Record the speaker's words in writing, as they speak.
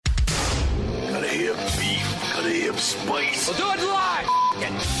spice. We'll do it live.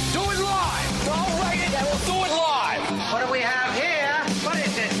 Do it live. Don't write it, and we'll do it live. What do we have here? What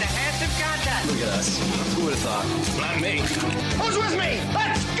is this, the handsome contest? Look at us. Who would have thought? Not me. Who's with me?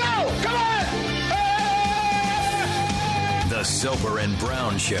 Let's go! Come on! The Soper and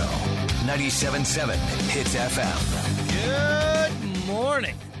Brown Show. 97.7 Hits FM. Good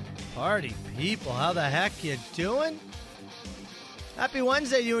morning, party people. How the heck you doing? Happy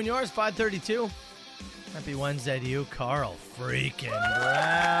Wednesday to you and yours, 5:32. Happy Wednesday to you, Carl freaking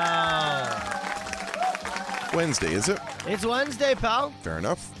Brown. Wednesday, is it? It's Wednesday, pal. Fair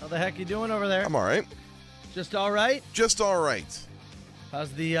enough. How the heck you doing over there? I'm all right. Just all right? Just all right.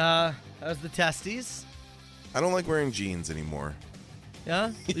 How's the testes? I don't like wearing jeans anymore.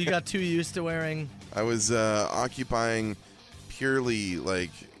 Yeah? You got too used to wearing... I was occupying purely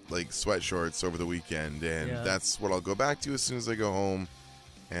like sweat shorts over the weekend, and that's what I'll go back to as soon as I go home,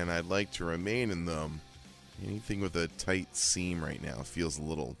 and I'd like to remain in them. Anything with a tight seam right now feels a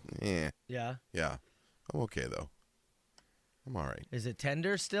little Yeah? Yeah. I'm okay, though. I'm all right. Is it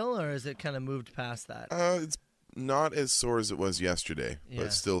tender still, or is it kind of moved past that? It's not as sore as it was yesterday, Yeah.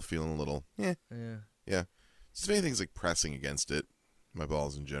 but still feeling a little, Yeah. Just if anything's like pressing against it, my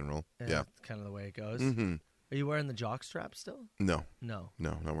balls in general. Yeah. That's kind of the way it goes. Mm-hmm. Are you wearing the jock strap still? No. No.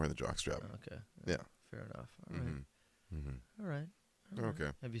 No, not wearing the jock strap. Okay. Yeah. Fair enough. All right. Mm-hmm. All right.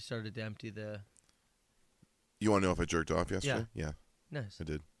 Okay. Have you started to empty the... You want to know if I jerked off yesterday? Yeah. Nice. I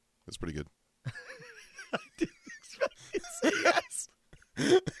did. That's pretty good. I didn't expect you to say yes.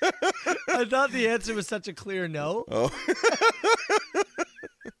 I thought the answer was such a clear no. Oh.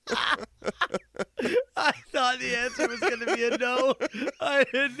 I thought the answer was going to be a no. I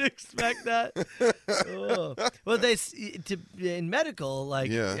didn't expect that. Oh. Well, in medical,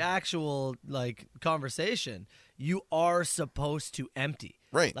 the actual conversation, you are supposed to empty.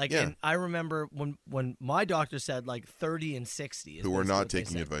 Right. And I remember when my doctor said 30 and 60. Who we're not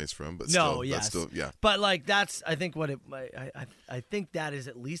taking advice from, but no, still, yes. that's still, yeah. But that's, I think I think that is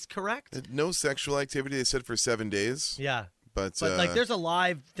at least correct. No sexual activity, they said, for 7 days. Yeah. But there's a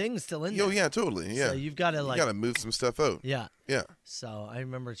live thing still in there. Oh, yeah, totally. Yeah. So you've got to you got to move some stuff out. Yeah. Yeah. So I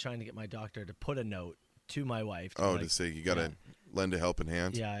remember trying to get my doctor to put a note to my wife. To say you got to lend a helping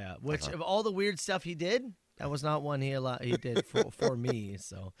hand. Yeah, yeah. Which of all the weird stuff he did, that was not one he did for me.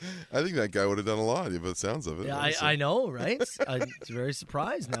 So I think that guy would have done a lot, by the sounds of it. Yeah, I know, right? I'm very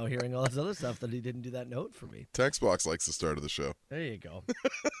surprised now hearing all this other stuff that he didn't do that note for me. Text box likes the start of the show. There you go.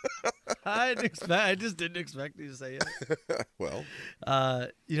 I just didn't expect you to say it. Well,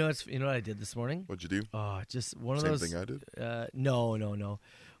 you know what I did this morning? What'd you do? Oh, just one of Same those. thing I did? No.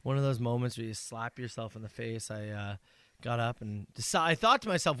 One of those moments where you slap yourself in the face. I got up and I thought to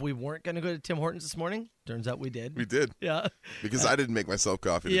myself we weren't going to go to Tim Hortons this morning. Turns out we did. We did. Yeah. Because I didn't make myself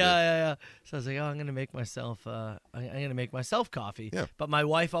coffee today. Yeah. So I was like, I'm going to make myself. I'm going to make myself coffee. Yeah. But my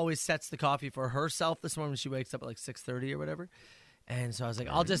wife always sets the coffee for herself this morning when she wakes up at 6:30 or whatever. And so I was like,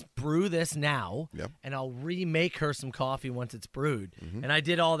 I'll just brew this now, and I'll remake her some coffee once it's brewed. Mm-hmm. And I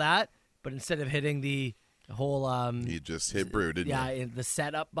did all that, but instead of hitting the whole... you just hit brew, didn't you? Yeah, the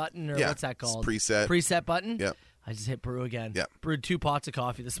setup button, or what's that called? Preset button? Yep. I just hit brew again. Yep. Brewed 2 pots of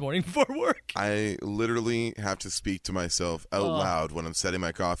coffee this morning before work. I literally have to speak to myself out loud when I'm setting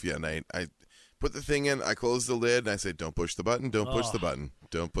my coffee at night. I put the thing in, I close the lid, and I say, don't push the button, don't push the button.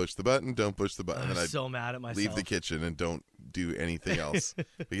 Don't push the button, don't push the button. I'm and I so mad at myself. leave the kitchen and don't do anything else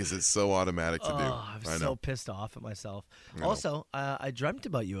because it's so automatic to do. I'm so pissed off at myself. I Also, I dreamt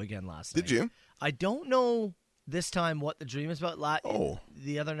about you again last night. Did you? I don't know this time what the dream is about.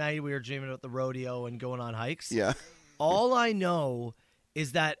 The other night we were dreaming about the rodeo and going on hikes. Yeah. All I know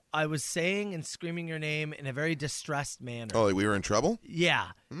is that I was saying and screaming your name in a very distressed manner. Oh, like we were in trouble? Yeah.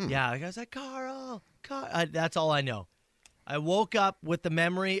 Yeah. I was like, Carl. That's all I know. I woke up with the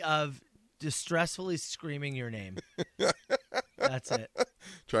memory of distressfully screaming your name. That's it.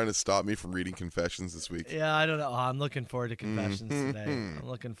 Trying to stop me from reading confessions this week. Yeah, I don't know. I'm looking forward to confessions today. I'm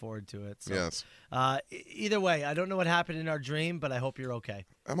looking forward to it. So. Yes. Either way, I don't know what happened in our dream, but I hope you're okay.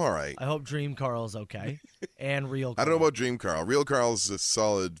 I'm all right. I hope Dream Carl's okay. And Real Carl. I don't know about Dream Carl. Real Carl's a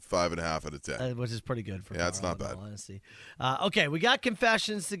solid 5.5 out of 10. Which is pretty good for Carl, it's not bad. In all honesty. Okay, we got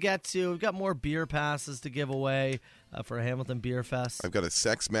confessions to get to. We've got more beer passes to give away for Hamilton Beer Fest. I've got a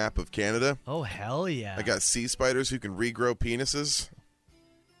sex map of Canada. Oh, hell yeah. I got sea spiders who can regrow penises.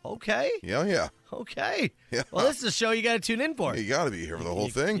 Okay. Yeah. Okay. Yeah. Well, this is a show you got to tune in for. You got to be here for the whole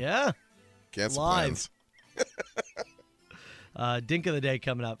thing. Yeah. Cancel Live. plans. Dink of the day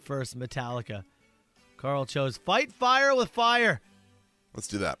coming up. First, Metallica. Carl chose Fight Fire with Fire. Let's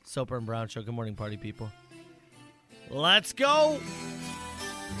do that. Soper and Brown Show. Good morning, party people. Let's go.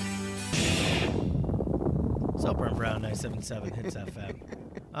 So Soper and Brown, 97.7 Hits FM.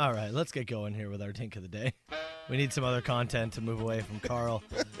 All right, let's get going here with our Dink of the Day. We need some other content to move away from Carl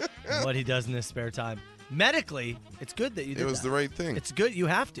and what he does in his spare time. Medically, it's good that you did It was that. the right thing. It's good. You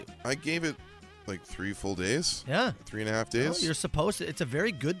have to. I gave it like 3 full days. Yeah. 3.5 days. No, you're supposed to. It's a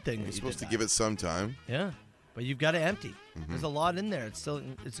very good thing. You're supposed to give it some time. Yeah, but you've got to empty. There's a lot in there. It's a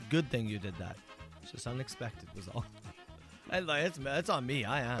good thing you did that. It's just unexpected was all. It's on me.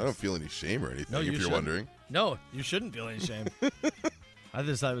 I asked. I don't feel any shame or anything, No, if you're shouldn't. wondering. No, you shouldn't feel any shame. I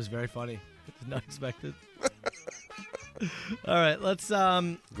just thought it was very funny. It's not expected. All right, let's.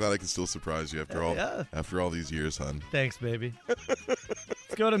 Glad I can still surprise you after all these years, hon. Thanks, baby.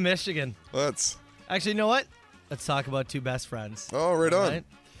 Let's go to Michigan. Let's. Actually, you know what? Let's talk about two best friends. Oh, right on.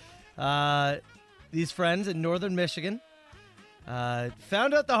 Right? These friends in northern Michigan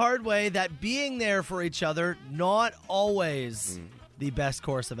found out the hard way that being there for each other not always the best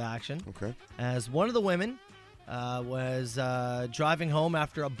course of action. Okay. As one of the women was driving home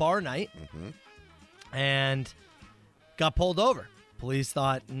after a bar night and got pulled over. Police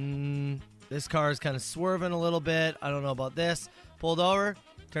thought, this car is kind of swerving a little bit. I don't know about this. Pulled over.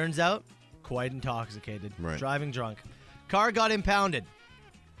 Turns out, quite intoxicated. Right. Driving drunk. Car got impounded.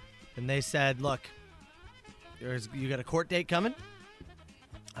 And they said, look, you got a court date coming.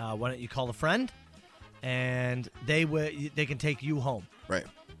 Why don't you call a friend, and they can take you home. Right.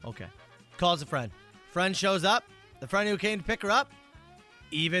 Okay. Calls a friend. Friend shows up. The friend who came to pick her up,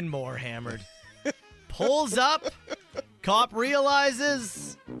 even more hammered. Pulls up. Cop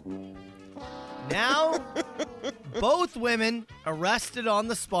realizes. Now, both women arrested on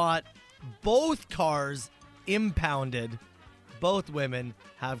the spot. Both cars impounded. Both women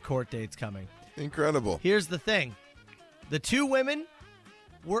have court dates coming. Incredible. Here's the thing. The two women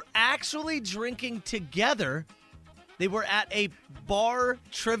were actually drinking together. They were at a bar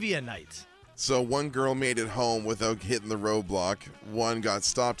trivia night. So one girl made it home without hitting the roadblock. One got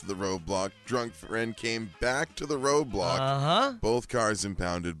stopped at the roadblock. Drunk friend came back to the roadblock. Uh-huh. Both cars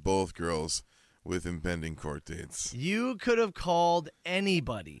impounded, both girls with impending court dates. You could have called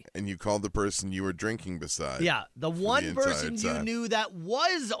anybody. And you called the person you were drinking beside. Yeah, the one entire person you time. knew that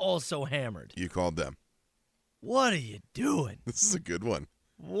was also hammered. You called them. What are you doing? This is a good one.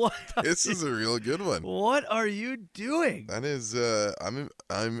 What? This is a real good one. What are you doing? That is, I'm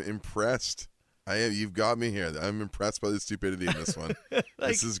impressed. You've got me here. I'm impressed by the stupidity in this one.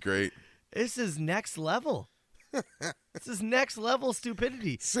 This is great. This is next level. This is next level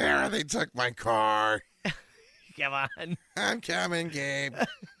stupidity. Sarah, they took my car. Come on. I'm coming, Gabe.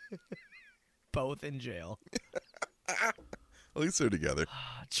 Both in jail. At least they're together.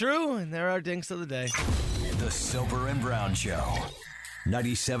 True, and there are dinks of the day. The Soper and Brown Show.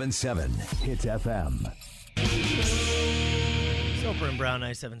 97.7 Hits FM. Soper and Brown,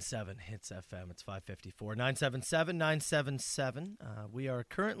 97.7 Hits FM. It's 5:54. 977-977. We are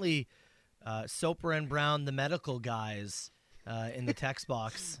currently Soper and Brown, the medical guys, in the text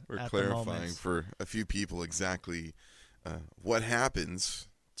box. We're at clarifying the moment. for a few people exactly what happens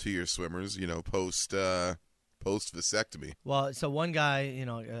to your swimmers, post vasectomy. Well, so one guy,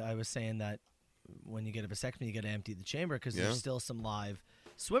 I was saying that when you get a vasectomy, you got to empty the chamber because there's still some live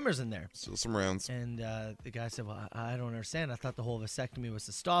swimmers in there. Still some rounds. And the guy said, well, I don't understand. I thought the whole vasectomy was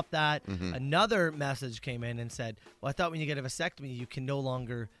to stop that. Mm-hmm. Another message came in and said, well, I thought when you get a vasectomy, you can no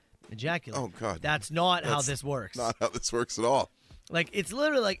longer ejaculate. Oh, God. That's not how this works. Not how this works at all. Like, it's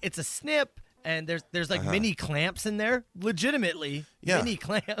literally like it's a snip, and there's like mini clamps in there. Legitimately, mini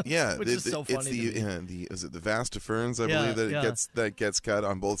clamps. Yeah, which is so funny. It's is it the vas deferens? I believe that gets cut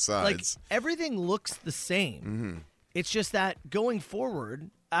on both sides. Like, everything looks the same. Mm-hmm. It's just that going forward,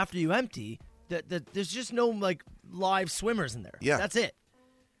 after you empty, that there's just no like live swimmers in there. Yeah, that's it.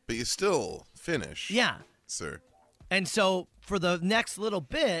 But you still finish. Yeah, sir. And so for the next little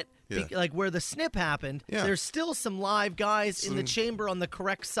bit, Yeah. like where the snip happened, there's still some live guys in the chamber on the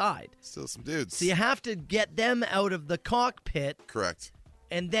correct side. Still some dudes. So you have to get them out of the cockpit. Correct.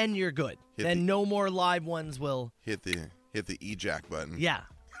 And then you're good. No more live ones will hit the ejac button. Yeah.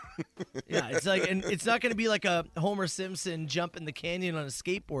 Yeah, it's like, and it's not going to be like a Homer Simpson jump in the canyon on a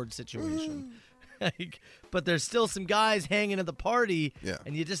skateboard situation. But there's still some guys hanging at the party,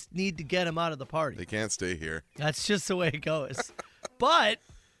 and you just need to get them out of the party. They can't stay here. That's just the way it goes. But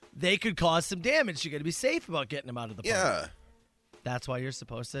they could cause some damage. You got to be safe about getting them out of the party. Yeah. That's why you're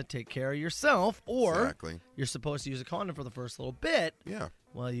supposed to take care of yourself, or you're supposed to use a condom for the first little bit. Yeah.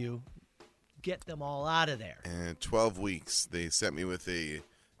 While you get them all out of there. And 12 weeks, they sent me with a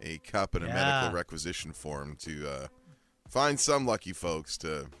cup and a medical requisition form to find some lucky folks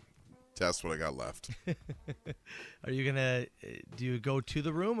to test what I got left. Are you gonna? Do you go to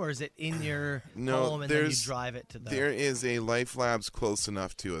the room, or is it in your home and then you drive it to the? There is a Life Labs close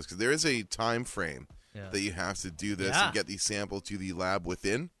enough to us because there is a time frame that you have to do this and get the sample to the lab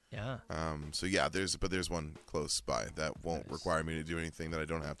within. Yeah. So yeah, there's one close by that won't require me to do anything that I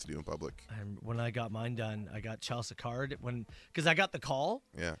don't have to do in public. And when I got mine done, I got Chelsea card because I got the call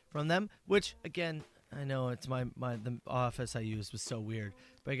from them, which again, I know it's the office I used was so weird,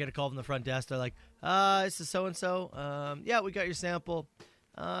 but I get a call from the front desk. They're like, this is so and so. Yeah, we got your sample.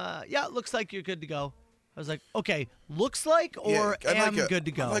 Yeah, it looks like you're good to go. I was like, okay, looks like, or am good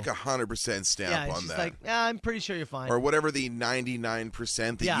to go? I'd like 100% stamp on she's that. Like, I'm pretty sure you're fine. Or whatever the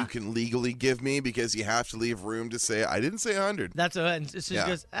 99% that you can legally give me, because you have to leave room to say, I didn't say 100. That's what, and so she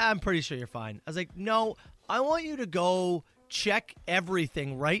goes, I'm pretty sure you're fine. I was like, no, I want you to go check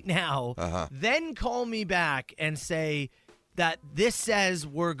everything right now, then call me back and say that this says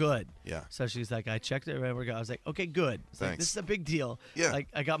we're good. Yeah. So she's like, I checked it, and we're good. I was like, okay, good. It's like, this is a big deal. Yeah. Like,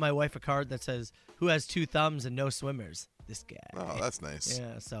 I got my wife a card that says, who has 2 thumbs and no swimmers? This guy. Oh, that's nice.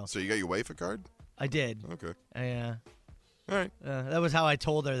 Yeah, so you got your wife a card? I did. Okay. Yeah. All right. That was how I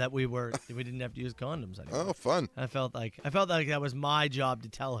told her that we didn't have to use condoms anymore. Oh, fun. I felt like that was my job to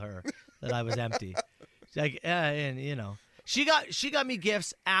tell her that I was empty. She's like, and you know, she got me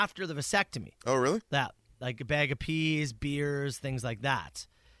gifts after the vasectomy. Oh, really? That, like a bag of peas, beers, things like that.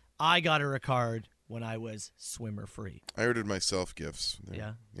 I got her a card when I was swimmer free. I ordered myself gifts.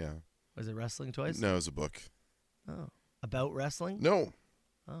 Yeah. Yeah. Was it wrestling toys? No, it was a book. Oh. About wrestling? No.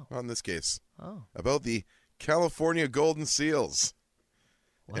 Oh. Not in this case. Oh. About the California Golden Seals.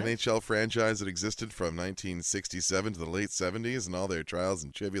 What? NHL franchise that existed from 1967 to the late 70s and all their trials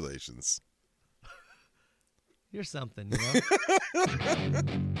and tribulations. You're something, you know?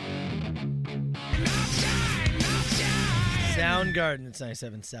 Soundgarden, it's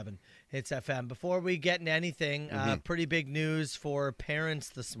 97.7. It's FM. Before we get into anything, pretty big news for parents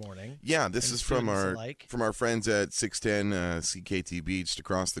this morning. Yeah, this is from our friends at 610 CKT just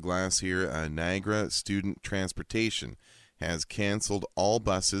across the glass here. Niagara Student Transportation has canceled all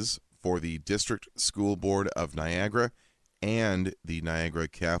buses for the District School Board of Niagara and the Niagara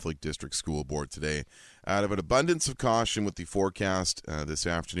Catholic District School Board today. Out of an abundance of caution with the forecast this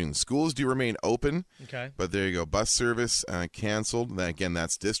afternoon. Schools do remain open. Okay. But there you go. Bus service canceled. Again,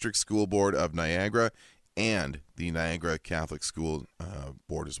 that's District School Board of Niagara and the Niagara Catholic School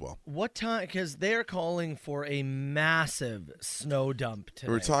Board as well. What time? Because they're calling for a massive snow dump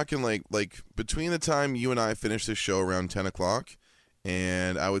today. We're talking like between the time you and I finish this show around 10 o'clock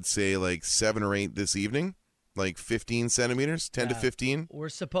and I would say like 7 or 8 this evening. Like 15 centimeters, 10 to 15. We're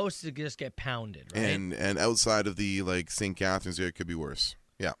supposed to just get pounded, right? And outside of the St. Catharines area, it could be worse.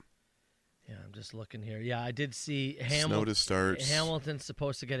 Yeah. Yeah, I'm just looking here. Yeah, I did see Snow to start. Hamilton's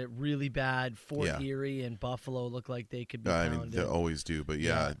supposed to get it really bad. Fort Erie and Buffalo look like they could be pounded. I mean, they always do. But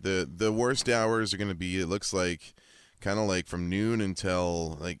the worst hours are going to be, it looks like, kind of like from noon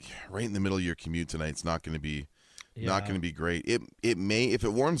until like right in the middle of your commute tonight. It's not going to be great. It may, if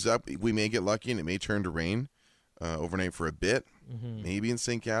it warms up, we may get lucky and it may turn to rain. Overnight for a bit, maybe in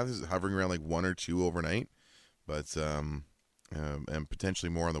St. Catharines, hovering around like 1 or 2 overnight, but and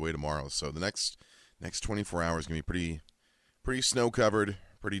potentially more on the way tomorrow. So the next 24 hours is gonna be pretty snow covered,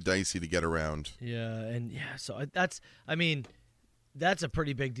 pretty dicey to get around. Yeah, so that's a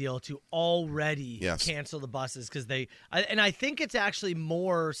pretty big deal to already cancel the buses because I think it's actually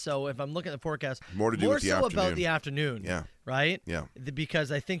more so if I'm looking at the forecast, more so about the afternoon. Yeah. Right? Yeah.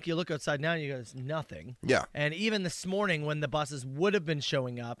 Because I think you look outside now and you go, it's nothing. Yeah. And even this morning when the buses would have been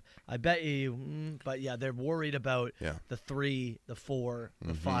showing up, I bet you, but yeah, they're worried about the 3, the 4,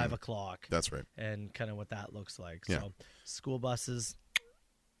 the 5 o'clock. That's right. And kind of what that looks like. Yeah. So school buses.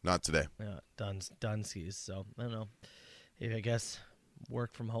 Not today. Yeah, Dunskies. So I don't know. I guess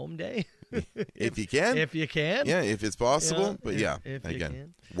work from home day. If you can. If you can. Yeah, if it's possible. But if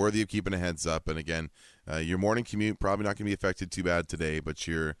again, worthy of keeping a heads up. And again, your morning commute probably not going to be affected too bad today, but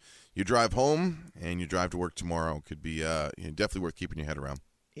your drive home and your drive to work tomorrow could be definitely worth keeping your head around.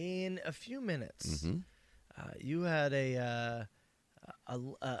 In a few minutes, you had a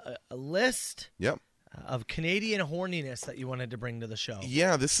list. Yep. Of Canadian horniness that you wanted to bring to the show.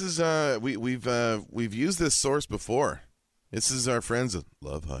 Yeah, this is we've used this source before. This is our friends at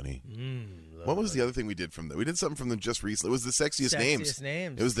Love Honey. What was the other thing we did from them? We did something from them just recently. It was the sexiest names.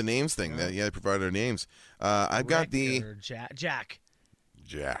 It was the names thing that they provided our names. I've got the Jack.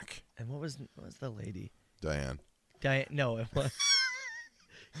 And what was the lady? Diane. No, it was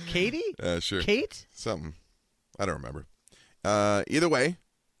Katie. Sure. Kate. Something. I don't remember. Either way,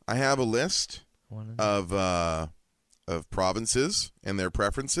 I have a list of provinces and their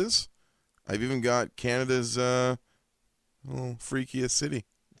preferences I've even got Canada's freakiest city.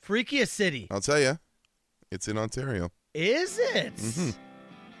 Freakiest city. I'll tell you, it's in Ontario. Is it?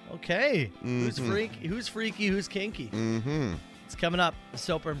 Mm-hmm. Okay. Who's freaky? Who's kinky? Mm-hmm. It's coming up. The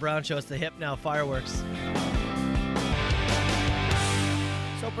Soper and Brown Show. It's the Hip Now Fireworks.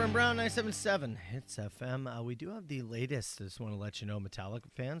 Soper and Brown 97.7 Hits FM. We do have the latest. I just want to let you know, Metallica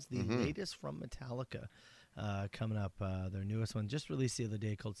fans, the latest from Metallica coming up. Their newest one just released the other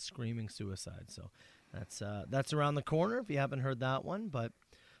day called Screaming Suicide. So that's around the corner if you haven't heard that one. But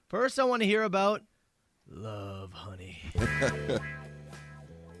first, I want to hear about Love Honey.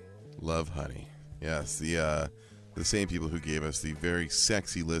 Love Honey. Yes, the same people who gave us the very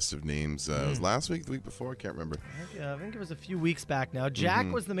sexy list of names. It was last week, the week before? I can't remember. I think it was a few weeks back now.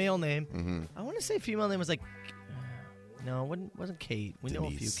 Jack was the male name. Mm-hmm. I want to say female name was like... no, it wasn't Kate. We know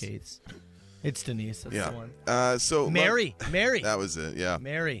a few Kates. It's Denise. That's the one. So Mary. That was it, yeah.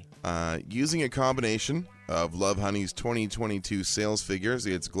 Mary. Using a combination of Love Honey's 2022 sales figures,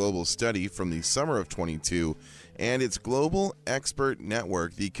 its global study from the summer of 22, and its global expert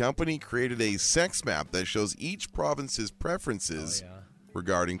network, the company created a sex map that shows each province's preferences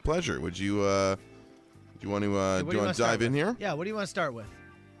regarding pleasure. Would you want to dive in here? Yeah. What do you want to start with?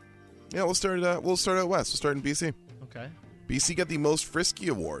 Yeah, we'll start out west. We'll start in BC. Okay. BC got the most frisky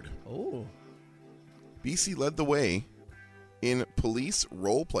award. Oh. BC led the way in police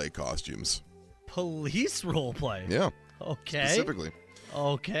roleplay costumes. Police roleplay? Yeah. Okay. Specifically.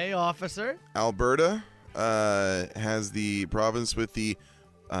 Okay, officer. Alberta has the province with the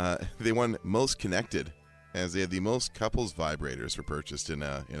they won most connected, as they had the most couples vibrators were purchased in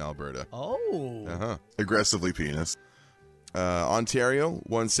Alberta. Oh. Aggressively penis. Ontario,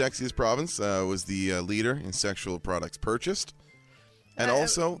 one sexiest province, was the leader in sexual products purchased. And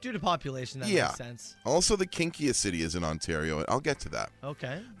also, due to population, that makes sense. Also, the kinkiest city is in Ontario. I'll get to that.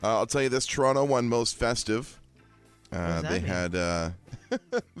 Okay. I'll tell you this: Toronto won most festive. They had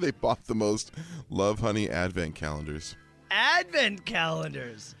they bought the most Love Honey advent calendars. Advent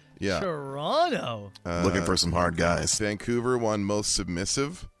calendars. Yeah. Toronto. Looking for some hard guys. Vancouver won most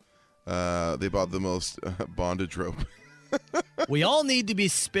submissive. They bought the most bondage rope. We all need to be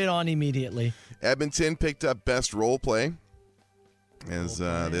spit on immediately. Edmonton picked up best role play, as they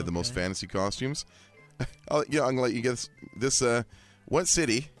had the most fantasy costumes. I'm gonna let you guess this. What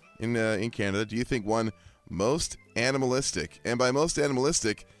city in Canada do you think won most animalistic? And by most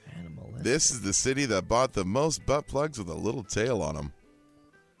animalistic, this is the city that bought the most butt plugs with a little tail on them.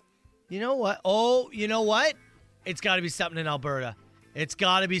 You know what? Oh, you know what? It's got to be something in Alberta. It's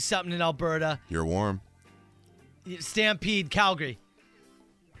got to be something in Alberta. You're warm. Stampede, Calgary.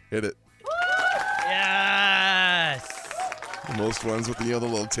 Hit it. Yes. The most ones with the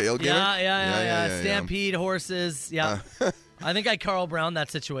little tail gimmick? Yeah. Stampede, horses. Yeah. I think I Carl Brown that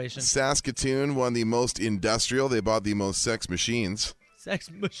situation. Saskatoon won the most industrial. They bought the most sex machines. Sex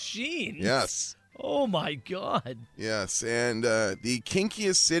machines? Yes. Oh, my God. Yes. And the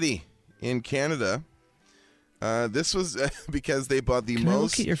kinkiest city in Canada, this was because they bought the Can most... I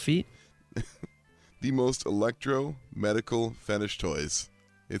look at your feet? The most electro-medical fetish toys.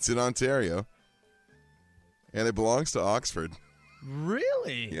 It's in Ontario. And it belongs to Oxford.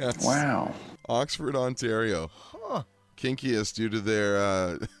 Really? Yes. Wow. Oxford, Ontario. Huh. Kinkiest due to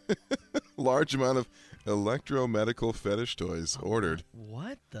their large amount of electro-medical fetish toys ordered.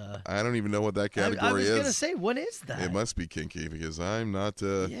 What the? I don't even know what that category is. I was going to say, what is that? It must be kinky because I'm not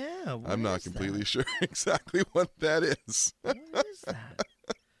I'm not completely that? sure exactly what that is. What is that?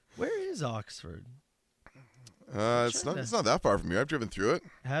 Where is Oxford? It's not that far from here. I've driven through it.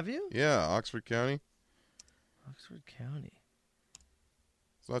 Have you? Yeah, Oxford County. Oxford County.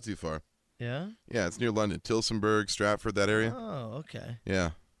 It's not too far. Yeah? Yeah, it's near London. Tilsonburg, Stratford, that area. Oh, okay.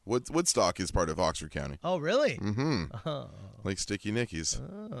 Yeah. Woodstock is part of Oxford County. Oh, really? Mm-hmm. Oh. Like Sticky Nicky's.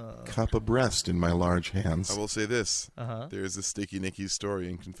 Oh. Cup of breast in my large hands. I will say this. There's a Sticky Nicky's story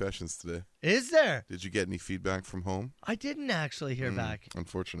in Confessions today. Is there? Did you get any feedback from home? I didn't actually hear back.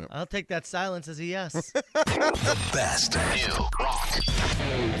 Unfortunate. I'll take that silence as a yes. The best new rock.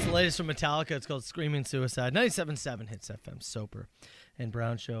 It's the latest from Metallica. It's called Screaming Suicide. 97.7 Hits FM. Soper and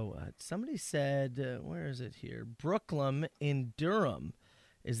Brown Show. Somebody said, where is it here? Brooklyn in Durham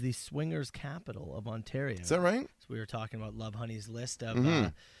is the swingers capital of Ontario. Is that right? So we were talking about Love Honey's list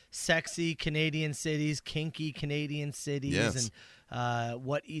of sexy Canadian cities, kinky Canadian cities, and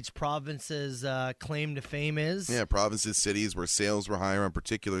what each province's claim to fame is. Yeah, provinces, cities where sales were higher on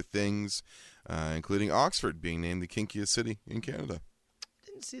particular things, including Oxford being named the kinkiest city in Canada.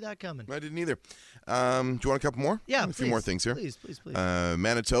 Didn't see that coming. I didn't either. Do you want a couple more? Yeah, a few more things here. Please.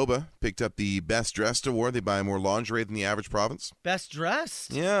 Manitoba picked up the Best Dressed Award. They buy more lingerie than the average province. Best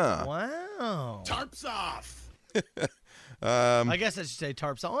dressed? Yeah. Wow. Tarps off. I guess I should say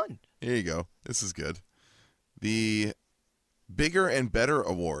tarps on. Here you go. This is good. The Bigger and Better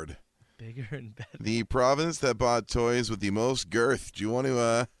Award. Bigger and better. The province that bought toys with the most girth. Do you want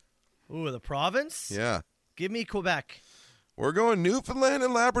to, Ooh, the province? Yeah. Give me Quebec. We're going Newfoundland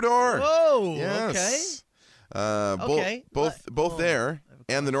and Labrador. Whoa, yes. okay. Both there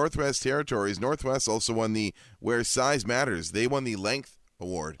and the Northwest Territories. Northwest also won the Where Size Matters. They won the Length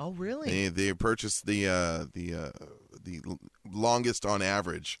Award. Oh, really? They purchased the longest on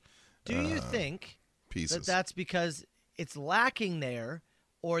average. Do you think pieces? that's because it's lacking there,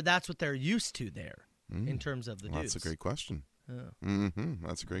 or that's what they're used to there in terms of the dudes? That's a great question. Oh.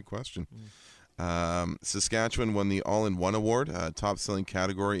 That's a great question. Saskatchewan won the All-in-One Award. Top-selling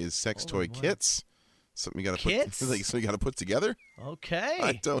category is sex toy kits. Something you got to put together. Okay.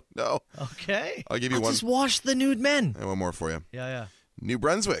 I don't know. Okay. I'll give you one. Just wash the nude men. And one more for you. Yeah. New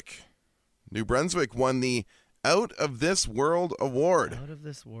Brunswick. New Brunswick won the Out of This World Award. Out of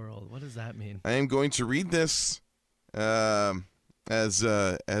this world. What does that mean? I am going to read this as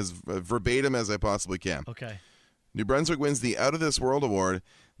verbatim as I possibly can. Okay. New Brunswick wins the Out of This World Award.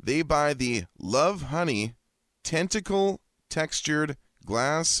 They buy the Love Honey tentacle textured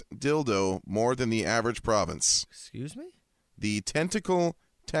glass dildo more than the average province. Excuse me? The tentacle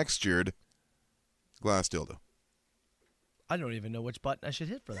textured glass dildo. I don't even know which button I should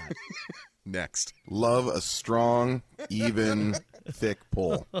hit for that. Next. Love a strong, even, thick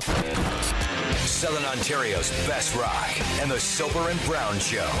pull. Southern Ontario's best rock and the Soper and Brown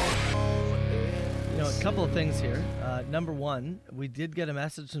Show. You know, a couple of things here. Number one, we did get a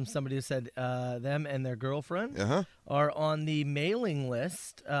message from somebody who said them and their girlfriend are on the mailing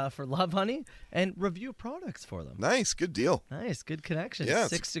list for Love Honey and review products for them. Nice. Good deal. Nice. Good connection. Yeah,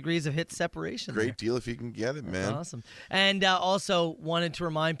 6 degrees of hit separation. Great deal if you can get it, man. Awesome. And also wanted to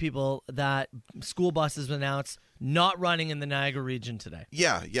remind people that school buses announced not running in the Niagara region today.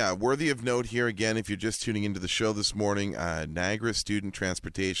 Yeah. Worthy of note here again, if you're just tuning into the show this morning, Niagara Student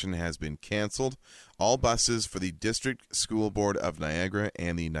Transportation has been canceled. All buses for the District School Board of Niagara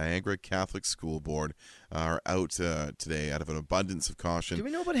and the Niagara Catholic School Board are out today out of an abundance of caution. Do we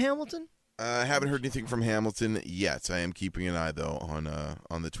know about Hamilton? I haven't heard anything from Hamilton yet. I am keeping an eye, though,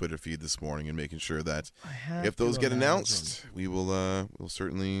 on the Twitter feed this morning and making sure that if those get announced, we will we'll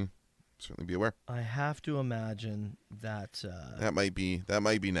certainly be aware. I have to imagine that that might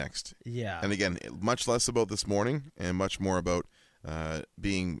be next. Yeah. And again, much less about this morning and much more about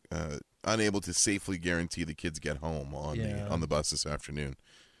being unable to safely guarantee the kids get home on the bus this afternoon.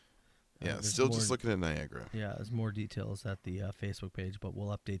 Yeah, still just looking at Niagara. Yeah, there's more details at the Facebook page, but we'll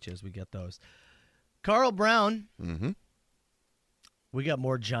update you as we get those. Carl Brown. Mm-hmm. We got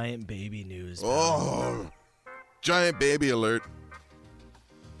more giant baby news. Oh, giant baby alert.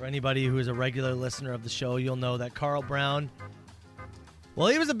 For anybody who is a regular listener of the show, you'll know that Carl Brown, well,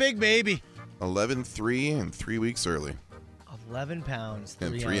 he was a big baby. 11.3 and 3 weeks early. 11 pounds,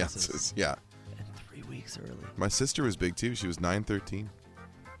 3 ounces. Yeah. And 3 weeks early. My sister was big, too. She was 9'13".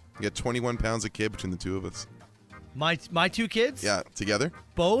 You got 21 pounds a kid between the two of us. My 2 kids? Yeah, together?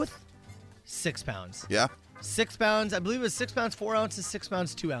 Both 6 pounds. Yeah. 6 pounds. I believe it was 6 pounds, 4 ounces, 6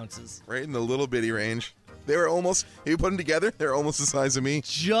 pounds, 2 ounces. Right in the little bitty range. They were almost, if you put them together, they're almost the size of me.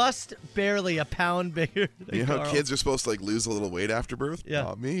 Just barely a pound bigger than You know Carl. how kids are supposed to lose a little weight after birth? Yeah.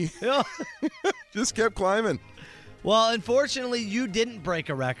 Not me. Yeah. Just kept climbing. Well, unfortunately, you didn't break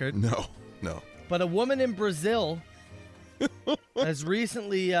a record. No. But a woman in Brazil has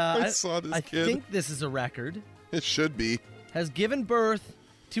recently, I saw this I kid. think this is a record, It should be. has given birth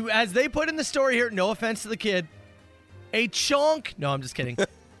to, as they put in the story here, no offense to the kid, a chonk. No, I'm just kidding.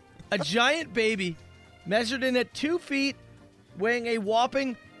 A giant baby measured in at 2 feet, weighing a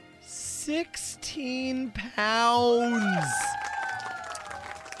whopping 16 pounds.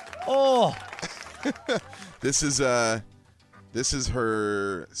 Oh. This is her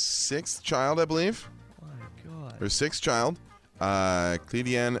 6th child, I believe. My God. Her 6th child.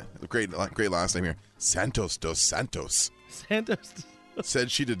 Cleidiane, great last name here. Santos dos Santos. Santos. Said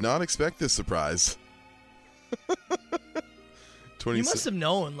she did not expect this surprise. You must have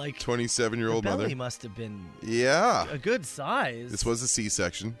known, like 27-year-old belly mother. must have been Yeah. a good size. This was a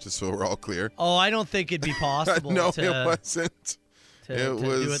C-section, just so we're all clear. Oh, I don't think it'd be possible. No, it to wasn't.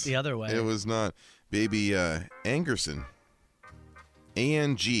 do it the other way. It was not. Baby Angerson.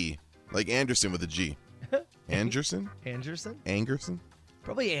 A-N-G. Like Anderson with a G. Anderson? Anderson? Angerson?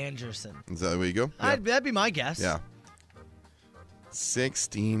 Probably Anderson. Is that the way you go? Yeah. That'd be my guess. Yeah.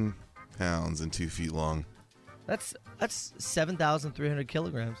 16 pounds and 2 feet long. That's 7,300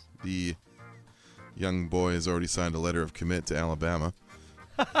 kilograms. The young boy has already signed a letter of commit to Alabama.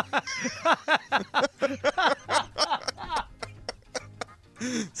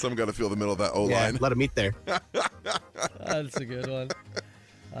 Some got to feel the middle of that O-line. Yeah, let him eat there. That's a good one.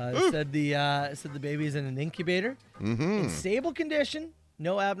 Said the baby's in an incubator, in stable condition,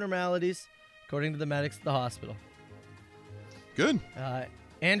 no abnormalities, according to the medics at the hospital. Good.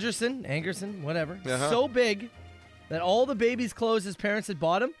 Angerson, whatever, so big that all the baby's clothes his parents had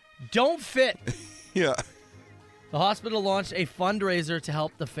bought him don't fit. Yeah. The hospital launched a fundraiser to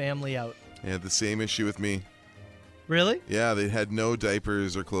help the family out. They had the same issue with me. Really? Yeah, they had no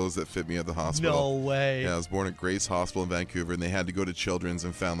diapers or clothes that fit me at the hospital. No way. Yeah, I was born at Grace Hospital in Vancouver, and they had to go to Children's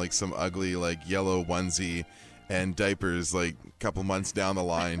and found like some ugly like yellow onesie and diapers like a couple months down the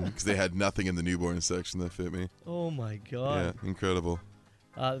line because they had nothing in the newborn section that fit me. Oh my God. Yeah, incredible.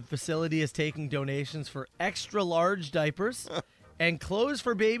 The facility is taking donations for extra large diapers and clothes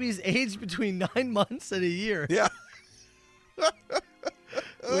for babies aged between 9 months and a year. Yeah.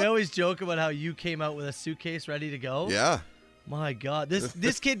 We always joke about how you came out with a suitcase ready to go. Yeah. My God,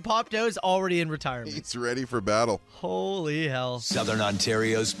 this kid popped out is already in retirement. He's ready for battle. Holy hell. Southern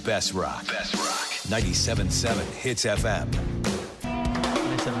Ontario's best rock. 97.7 Hits FM.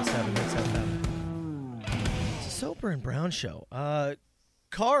 97.7 Hits FM. It's a Soper and Brown show.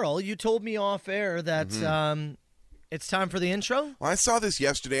 Carl, you told me off air that it's time for the intro. Well, I saw this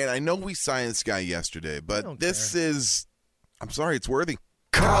yesterday, and I know we Science Guy yesterday, but this is, I'm sorry, it's worthy.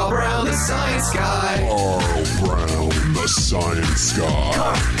 Carl Brown, the Science Guy. Carl Brown, the Science Guy.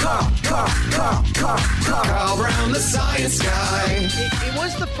 Carl Brown, the Science Guy. It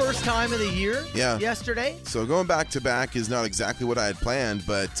was the first time of the year yesterday. So going back to back is not exactly what I had planned,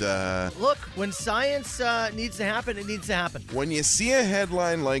 but... look, when science needs to happen, it needs to happen. When you see a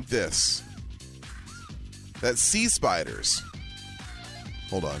headline like this, that sea spiders...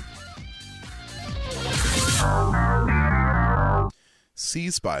 Hold on.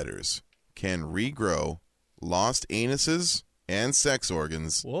 Sea spiders can regrow lost anuses and sex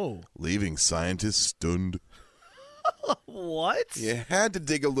organs, leaving scientists stunned. What? You had to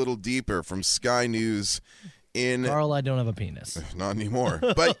dig a little deeper from Sky News in... Carl, I don't have a penis. Not anymore.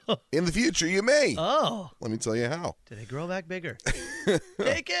 But in the future, you may. Oh. Let me tell you how. Do they grow back bigger?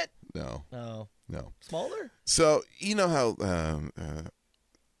 Take it? No. No. No. Smaller? So, you know how...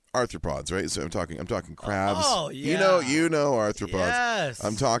 arthropods, right? So I'm talking crabs. Oh, yeah. You know arthropods. Yes.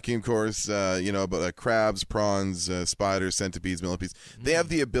 I'm talking, of course, about crabs, prawns, spiders, centipedes, millipedes. They have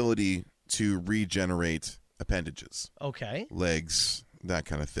the ability to regenerate appendages. Okay. Legs, that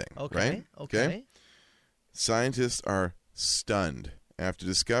kind of thing. Okay. Right? Okay. Scientists are stunned after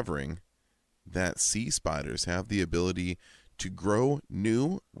discovering that sea spiders have the ability to grow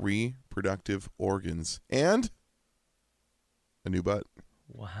new reproductive organs and a new butt.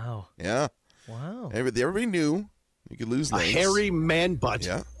 Wow. Yeah. Wow. Everybody knew you could lose legs. A hairy man butt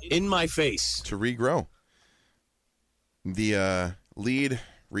in my face. To regrow. The lead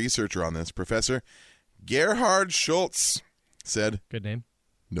researcher on this, Professor Gerhard Schultz, said, good name,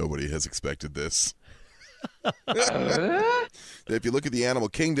 nobody has expected this. If you look at the animal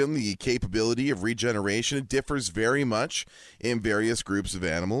kingdom, the capability of regeneration differs very much in various groups of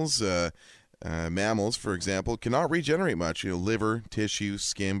animals. Mammals, for example, cannot regenerate much. Liver, tissue,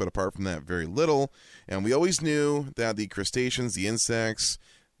 skin, but apart from that, very little. And we always knew that the crustaceans, the insects,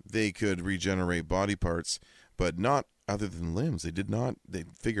 they could regenerate body parts, but not other than limbs. They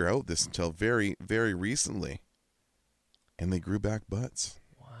figure out this until very, very recently. And they grew back butts.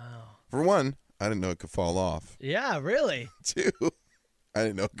 Wow. For one, I didn't know it could fall off. Yeah, really? Two, I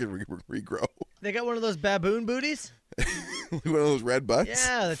didn't know it could regrow. They got one of those baboon booties? One of those red butts?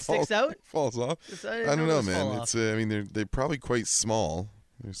 Yeah, that sticks out? Falls off. I don't know, man. It's they're probably quite small.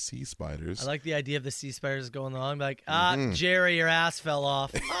 They're sea spiders. I like the idea of the sea spiders going on. Like, Jerry, your ass fell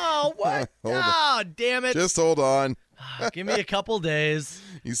off. Oh, what? Damn it. Just hold on. Give me a couple days.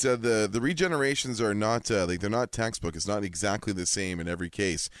 You said the regenerations are not they're not textbook. It's not exactly the same in every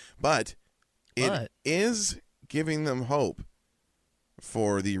case, but it is giving them hope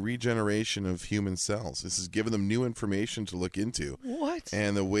for the regeneration of human cells. This is giving them new information to look into. What?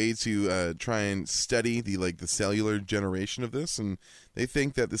 And the way to try and study the cellular generation of this, and they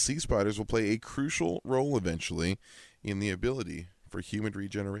think that the sea spiders will play a crucial role eventually in the ability for human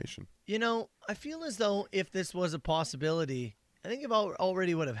regeneration. I feel as though if this was a possibility, I think it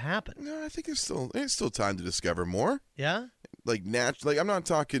already would have happened. No, I think there's still time to discover more. Yeah? I'm not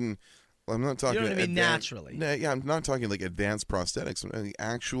talking I'm not talking. You know what I mean? Naturally. Yeah, I'm not talking like advanced prosthetics. I'm talking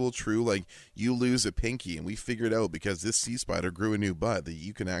actual, true. Like you lose a pinky, and we figured out because this sea spider grew a new butt that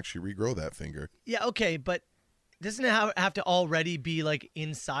you can actually regrow that finger. Yeah. Okay, but doesn't it have to already be like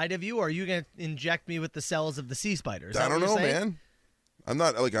inside of you, or are you going to inject me with the cells of the sea spiders? I don't know, man. I'm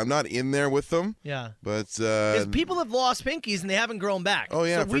not in there with them. Yeah. But because people have lost pinkies and they haven't grown back. Oh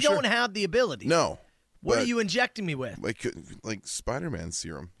yeah, so we don't have the ability. No. What are you injecting me with? Like Spider-Man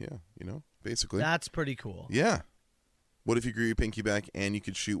serum. Yeah, basically. That's pretty cool. Yeah. What if you grew your pinky back and you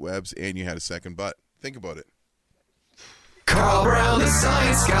could shoot webs and you had a second butt? Think about it. Carl Brown, the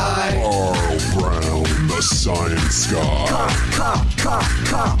science guy. Carl Brown, the science guy.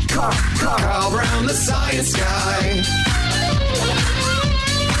 Carl Brown, the science guy.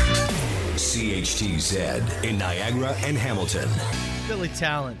 CHTZ in Niagara and Hamilton. Billy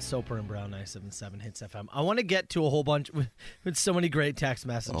Talent, Soper and Brown, 97.7 Hits FM. I want to get to a whole bunch with so many great text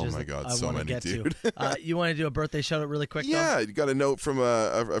messages. Oh my God, I so want to many, get dude. to. You want to do a birthday shout out really quick? Yeah, though? you got a note from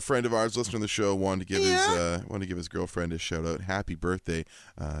a friend of ours listening to the show. Wanted to give his girlfriend a shout out. Happy birthday,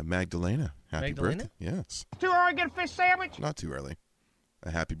 Magdalena. Happy birthday. Yes. Too early to get a fish sandwich? Not too early.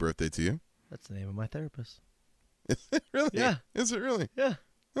 A happy birthday to you. That's the name of my therapist. Is it really? Yeah. Is it really? Yeah.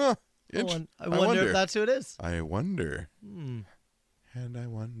 Huh. I wonder if that's who it is. I wonder. And I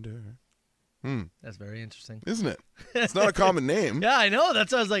wonder. That's very interesting. Isn't it? It's not a common name. Yeah, I know.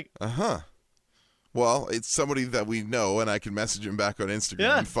 That's what I was like. Well, it's somebody that we know, and I can message him back on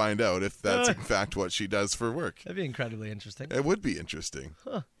Instagram and find out if that's in fact what she does for work. That'd be incredibly interesting. It would be interesting.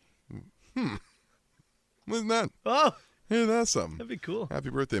 Wasn't that? Oh. Yeah, that's something. That'd be cool. Happy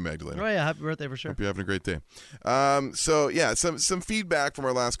birthday, Magdalena. Oh, yeah, happy birthday for sure. Hope you're having a great day. Some feedback from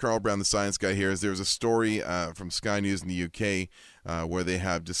our last Carl Brown, the science guy here, is there was a story from Sky News in the UK where they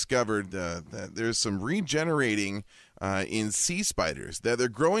have discovered that there's some regenerating in sea spiders, that they're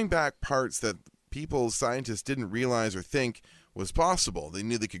growing back parts that scientists didn't realize or think was possible. They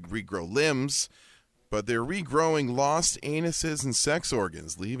knew they could regrow limbs, but they're regrowing lost anuses and sex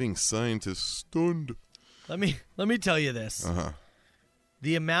organs, leaving scientists stunned. Let me tell you this.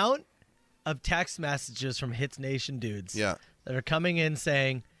 The amount of text messages from Hits Nation dudes that are coming in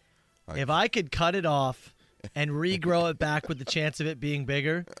saying, if I could cut it off and regrow it back with the chance of it being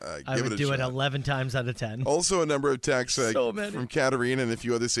bigger, I would do it 11 times out of 10. Also a number of texts from Katarina and a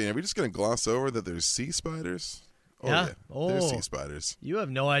few others saying, are we just going to gloss over that there's sea spiders? Oh, yeah. There's sea spiders. You have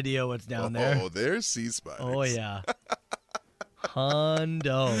no idea what's down there. Oh, there's sea spiders. Oh, yeah.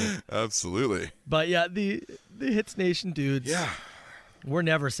 Hundo. Absolutely. But yeah, the Hits Nation dudes, we're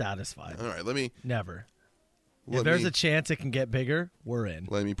never satisfied. All right, never. If there's a chance it can get bigger, we're in.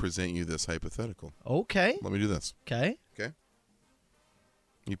 Let me present you this hypothetical. Okay. Let me do this. Okay.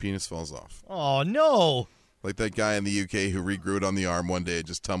 Your penis falls off. Oh, no. Like that guy in the UK who regrew it on the arm one day, it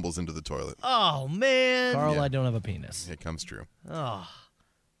just tumbles into the toilet. Oh, man. Carl, I don't have a penis. It comes true. Oh.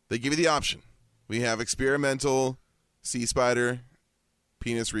 They give you the option. We have experimental sea spider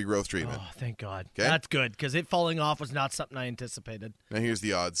penis regrowth treatment. Oh, thank God. Okay? That's good, because it falling off was not something I anticipated. Now here's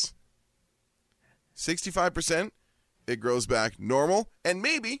the odds. 65%, it grows back normal, and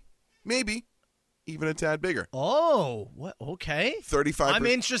maybe, even a tad bigger. Oh, what? Okay. 35%. I'm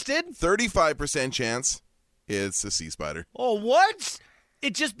interested. 35% chance it's a sea spider. Oh, what?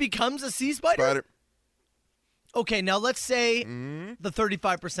 It just becomes a sea spider? Okay, now let's say the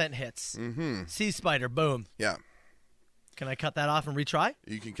 35% hits. Sea spider, boom. Yeah. Can I cut that off and retry?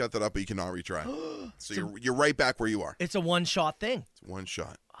 You can cut that up, but you cannot retry. So you're right back where you are. It's a one-shot thing. It's one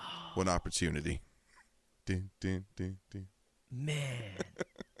shot. One opportunity. Dun, dun, dun, dun. Man.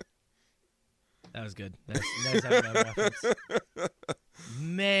 That was good. Nice having that reference.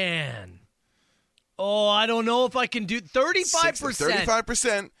 Man. Oh, I don't know if I can do 35%.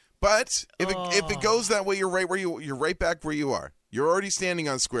 35%. But if it goes that way, you're right back where you are. You're already standing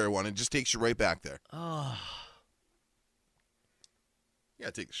on square one. It just takes you right back there. Oh. You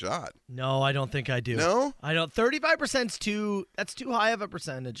gotta take the shot. No, I don't think I do. No? I don't. 35%'s too high of a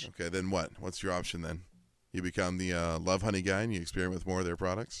percentage. Okay, then what? What's your option then? You become the Love Honey guy and you experiment with more of their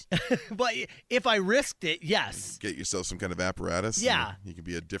products? But if I risked it, yes. Get yourself some kind of apparatus. Yeah. You can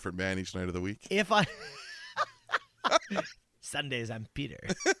be a different man each night of the week. If I... Sundays, I'm Peter.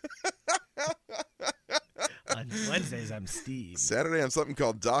 On Wednesdays, I'm Steve. Saturday, I'm something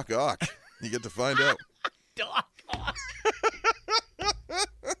called Doc Ock. You get to find out. Doc Ock.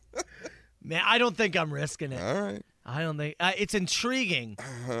 Man, I don't think I'm risking it. All right. I don't think it's intriguing.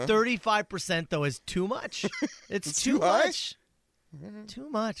 35% though is too much. It's too much. Too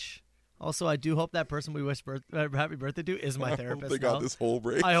much. Also, I do hope that person we wish happy birthday to is my therapist. They got this whole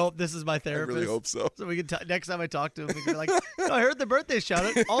break. I hope this is my therapist. I really hope so. So we can next time I talk to him, we can be like, I heard the birthday shout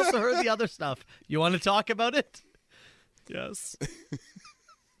out. Also heard the other stuff. You want to talk about it? Yes.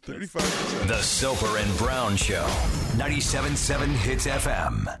 35%. The Soper and Brown Show. 97.7 Hits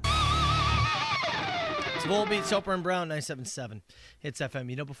FM. It's Volbeat, Soper and Brown, 97.7 Hits FM.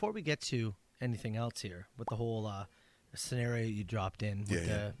 You know, before we get to anything else here with the whole scenario you dropped in with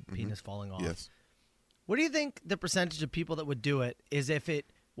the penis falling off. Yes. What do you think the percentage of people that would do it is if it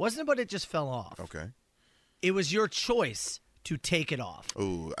wasn't about it just fell off? Okay. It was your choice to take it off.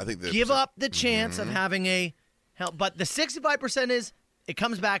 Oh, I think that give up the chance of having a help. But the 65% is it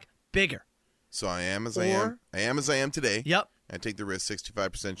comes back bigger. So I am as I am. I am as I am today. Yep. I take the risk,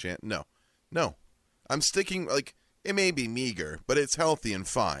 65% chance. No. I'm sticking, like, it may be meager, but it's healthy and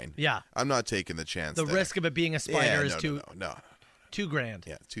fine. Yeah. I'm not taking the chance. The risk of it being a spider is $2,000.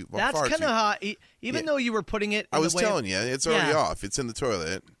 Yeah, That's kind of how, even though you were putting it in I was the way telling you, it's already off. It's in the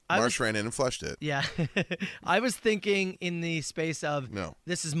toilet. Marsh ran in and flushed it. Yeah. I was thinking in the space of,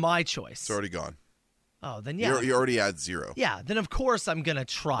 this is my choice. It's already gone. Oh, then yeah. You already at 0. Yeah, then of course I'm going to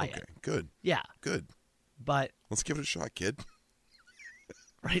try it. Okay, good. Yeah. Good. But let's give it a shot, kid.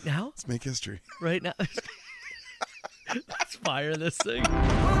 Right now? Let's make history. Right now. Let's fire this thing.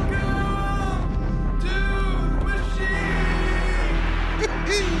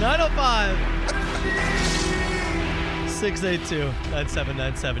 905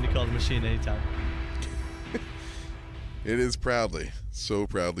 682-9797. You call the machine anytime. It is so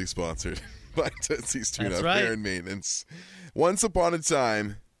proudly sponsored by Tootsie's Tune-Up Hair and Maintenance. Once upon a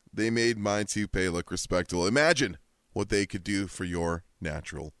time, they made my toupee look respectable. Imagine what they could do for your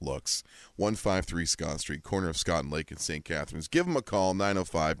natural looks. 153 Scott Street, corner of Scott and Lake in St. Catharines. Give them a call,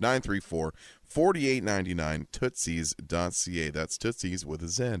 905-934-4899, tootsies.ca. That's Tootsies with a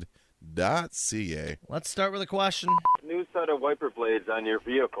Z.ca. Let's start with a question. New set of wiper blades on your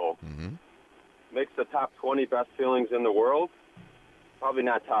vehicle. Makes the top 20 best feelings in the world. Probably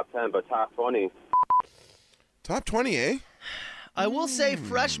not top 10, but top 20. Top 20, eh? I will say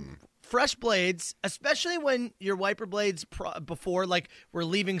fresh blades, especially when your wiper blades before, like, were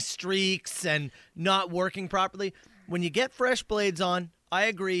leaving streaks and not working properly. When you get fresh blades on, I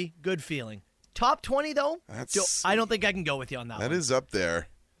agree, good feeling. Top 20, though, I don't think I can go with you on that one. That is up there.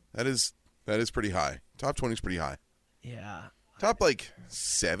 That is pretty high. Top 20 is pretty high. Yeah. Top, like,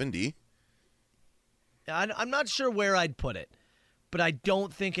 70. I'm not sure where I'd put it, but I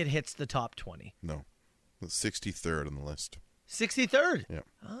don't think it hits the top 20. No. The 63rd on the list. 63rd? Yeah.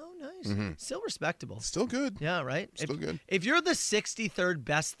 Oh, nice. Still respectable. Still good. Yeah, right? Still good. If you're the 63rd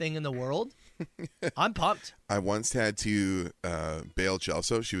best thing in the world, I'm pumped. I once had to bail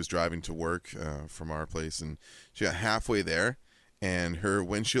Chelsea. She was driving to work from our place, and she got halfway there, and her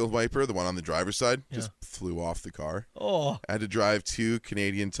windshield wiper, the one on the driver's side, just flew off the car. Oh. I had to drive to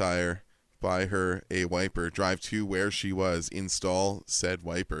Canadian Tire, buy her a wiper, drive to where she was, install said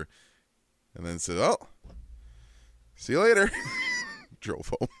wiper, and then said, oh, see you later.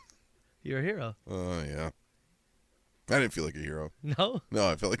 Drove home. You're a hero. Oh, yeah. I didn't feel like a hero. No? No,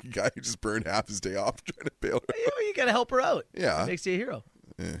 I felt like a guy who just burned half his day off trying to bail her. You got to help her out. Yeah. It makes you a hero.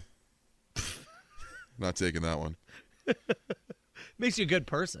 Yeah. Not taking that one. Makes you a good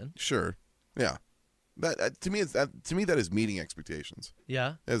person. Sure. Yeah. That to me that is meeting expectations.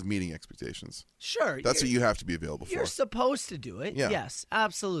 Yeah. That is meeting expectations. Sure. That's what you have to be available for. You're supposed to do it. Yeah. Yes,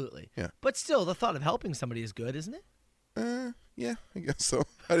 absolutely. Yeah. But still, the thought of helping somebody is good, isn't it? Yeah, I guess so.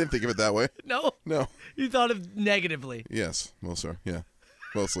 I didn't think of it that way. No? No. You thought of negatively. Yes, mostly. Yeah,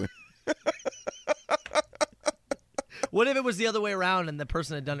 mostly. What if it was the other way around and the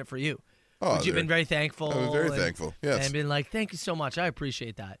person had done it for you? Oh, would you have been very thankful? I was very thankful, yes. And been like, thank you so much. I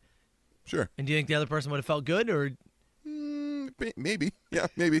appreciate that. Sure. And do you think the other person would have felt good? Or maybe. Yeah,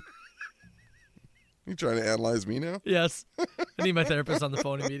 maybe. You trying to analyze me now? Yes. I need my therapist on the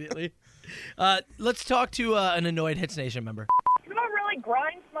phone immediately. Let's talk to an annoyed Hits Nation member. You know what really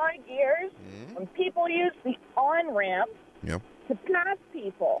grinds my gears? When people use the on-ramp to pass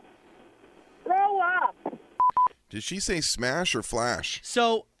people. Grow up. Did she say smash or flash?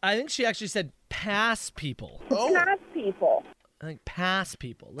 So I think she actually said pass people. To pass people. I think pass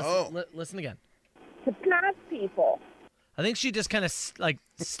people. Listen again. To pass people. I think she just kind of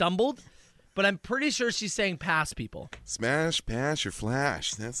stumbled, but I'm pretty sure she's saying pass people. Smash, pass, or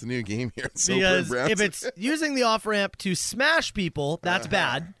flash. That's the new game here. Because if it's using the off-ramp to smash people, that's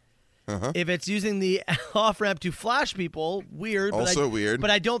bad. If it's using the off-ramp to flash people, weird. Also weird. But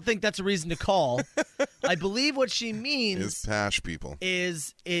I don't think that's a reason to call. I believe what she means is pash people.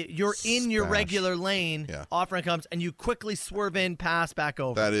 You're in your regular lane, Yeah. off-ramp comes, and you quickly swerve in, pass back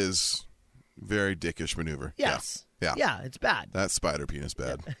over. That is Very dickish maneuver. Yes. Yeah. Yeah, it's bad. That's spider penis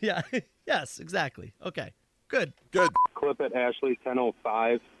bad. Yeah. Yes, exactly. Okay. Good. Clip at Ashley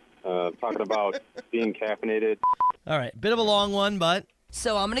 10:05, talking about being caffeinated. All right. Bit of a long one, but.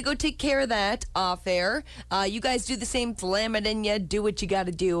 So I'm going to go take care of that off air. You guys do the same, slam it in you, do what you got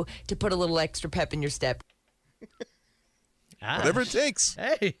to do to put a little extra pep in your step. Whatever it takes.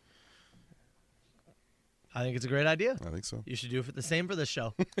 Hey. I think it's a great idea. I think so. You should do the same for this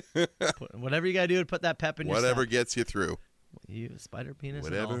show. Whatever you got to do to put that pep in your Whatever step. gets you through. You spider penis.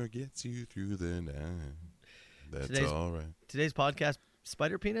 Whatever gets you through the night. That's all right. Today's podcast,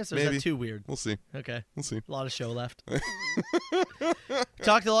 spider penis, or Maybe. is that too weird? We'll see. Okay. We'll see. A lot of show left.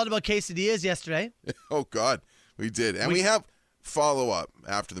 Talked a lot about quesadillas yesterday. Oh, God. We did. And we have follow-up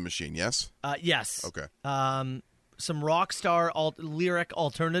after the machine, yes? Yes. Okay. Some rock star lyric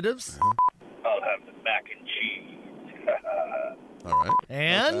alternatives. I'll have the mac and cheese. All right.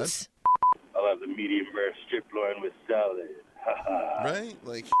 And? I'll have the medium rare strip loin with salad. Right?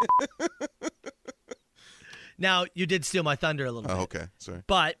 Like. Now, you did steal my thunder a little bit. Oh, okay. Sorry.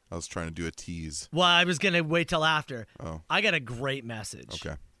 But. I was trying to do a tease. Well, I was going to wait till after. Oh. I got a great message.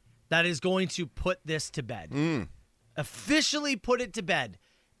 Okay. That is going to put this to bed. Officially put it to bed.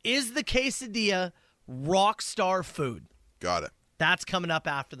 Is the quesadilla rock star food? Got it. That's coming up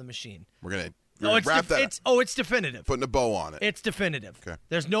after the machine. We're going to wrap that up. It's definitive. Putting a bow on it. It's definitive. Okay.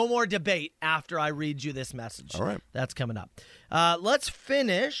 There's no more debate after I read you this message. All right. That's coming up. Let's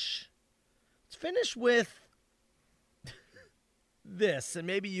finish with this, and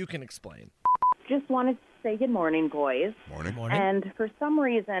maybe you can explain. Just wanted to say good morning, boys. Morning. And for some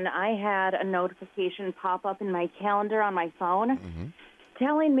reason, I had a notification pop up in my calendar on my phone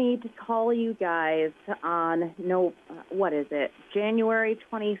telling me to call you guys on, January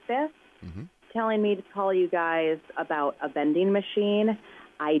 25th? Telling me to call you guys about a vending machine.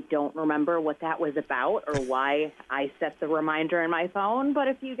 I don't remember what that was about or why I set the reminder in my phone, but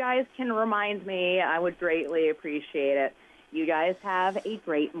if you guys can remind me, I would greatly appreciate it. You guys have a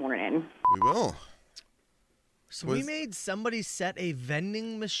great morning. We will. So we made somebody set a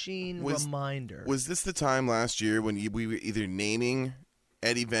vending machine reminder. Was this the time last year when we were either naming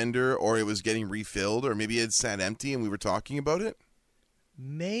Eddie Vendor or it was getting refilled or maybe it sat empty and we were talking about it?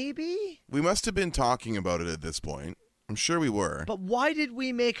 Maybe? We must have been talking about it at this point. I'm sure we were. But why did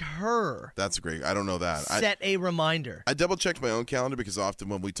we make her That's great. I don't know that. set a reminder? I double-checked my own calendar because often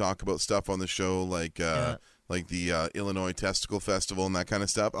when we talk about stuff on the show like the Illinois Testicle Festival and that kind of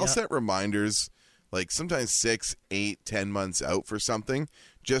stuff, I'll set reminders like sometimes 6, 8, 10 months out for something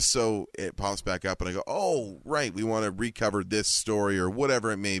just so it pops back up and I go, oh, right, we want to recover this story or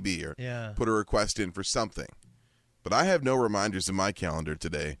whatever it may be or put a request in for something. But I have no reminders in my calendar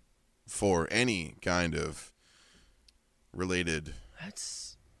today for any kind of related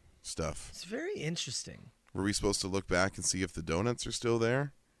stuff. It's very interesting. Were we supposed to look back and see if the donuts are still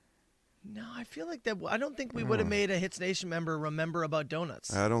there? No, I feel like that. I don't think we would have made a Hits Nation member remember about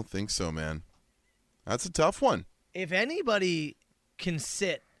donuts. I don't think so, man. That's a tough one. If anybody can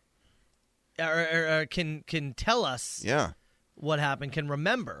sit or can tell us what happened, can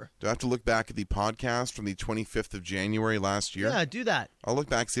remember. Do I have to look back at the podcast from the 25th of January last year? Yeah, do that. I'll look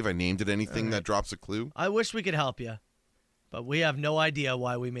back, see if I named it anything that drops a clue. I wish we could help you, but we have no idea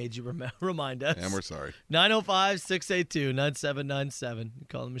why we made you remind us. And we're sorry. 905-682-9797. You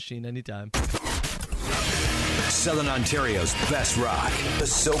call the machine anytime. Southern Ontario's best rock. The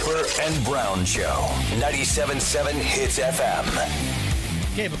Soper and Brown Show. 97.7 Hits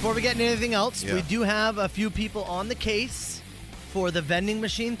FM. Okay, before we get into anything else, we do have a few people on the case for the vending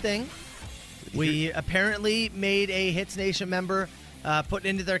machine thing. We apparently made a Hits Nation member put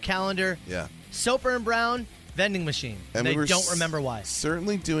into their calendar. Yeah. Soper and Brown vending machine. And they we were don't remember why.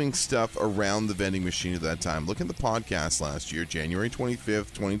 Certainly doing stuff around the vending machine at that time. Look at the podcast last year, January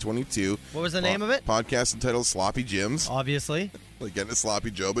 25th, 2022. What was the name of it? Podcast entitled Sloppy Jims. Obviously. Like getting a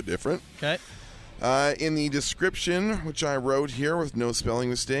sloppy Joe, but different. Okay. In the description, which I wrote here with no spelling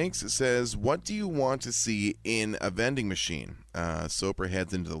mistakes, it says, what do you want to see in a vending machine? Soper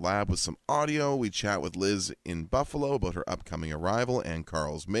heads into the lab with some audio. We chat with Liz in Buffalo about her upcoming arrival and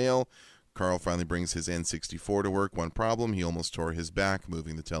Carl's mail. Carl finally brings his N64 to work. One problem, he almost tore his back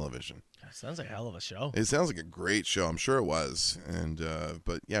moving the television. Sounds like a hell of a show. It sounds like a great show. I'm sure it was. And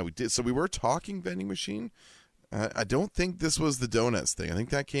but yeah, we did. So we were talking vending machine. I don't think this was the donuts thing. I think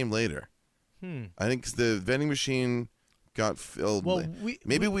that came later. I think the vending machine got filled. Well,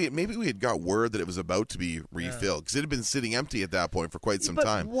 maybe we had got word that it was about to be refilled because it had been sitting empty at that point for quite some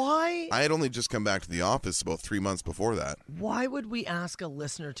time. Why? I had only just come back to the office about 3 months before that. Why would we ask a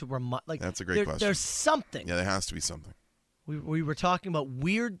listener to remind? Like, that's a great question. There's something. Yeah, there has to be something. We were talking about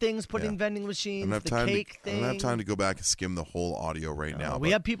weird things put in vending machines, the cake thing. I don't have time to go back and skim the whole audio right now.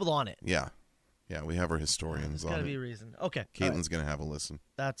 We have people on it. Yeah. Yeah, we have our historians on it. There's got to be a reason. Okay. Caitlin's going to have a listen.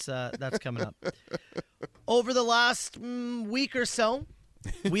 That's coming up. Over the last week or so,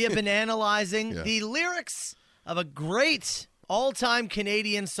 we have been analyzing the lyrics of a great all-time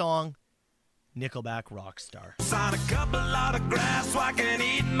Canadian song, Nickelback Rockstar. Sign a couple autographs so I can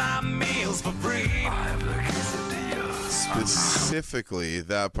eat my meals for free. Specifically,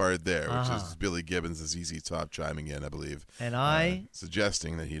 that part there, which is Billy Gibbons' ZZ Top chiming in, I believe. And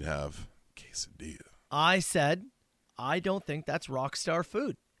suggesting that he'd have quesadilla. I said, I don't think that's Rockstar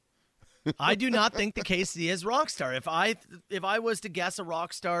food. I do not think the quesadilla is Rockstar. If I was to guess a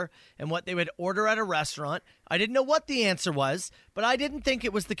Rockstar and what they would order at a restaurant, I didn't know what the answer was, but I didn't think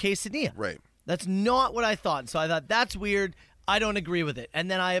it was the quesadilla. Right. That's not what I thought. So I thought, that's weird. I don't agree with it. And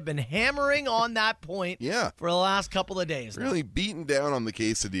then I have been hammering on that point for the last couple of days. Really beating down on the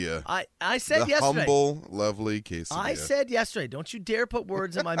quesadilla. I said yesterday. The humble, lovely quesadilla. I said yesterday, don't you dare put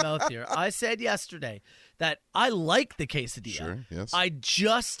words in my mouth here. I said yesterday that I like the quesadilla. Sure, yes. I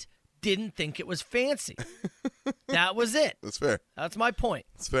just didn't think it was fancy. That was it. That's fair. That's my point.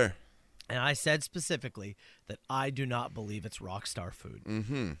 That's fair. And I said specifically that I do not believe it's Rockstar food.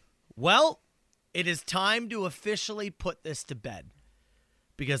 Mm-hmm. Well, it is time to officially put this to bed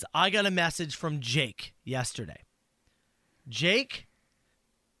because I got a message from Jake yesterday. Jake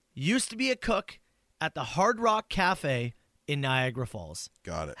used to be a cook at the Hard Rock Cafe in Niagara Falls.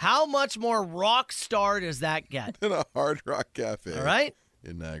 Got it. How much more rock star does that get? In a Hard Rock Cafe. All right.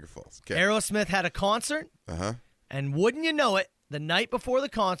 In Niagara Falls. Okay. Aerosmith had a concert. Uh-huh. And wouldn't you know it, the night before the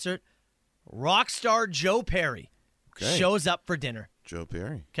concert, rock star Joe Perry shows up for dinner. Joe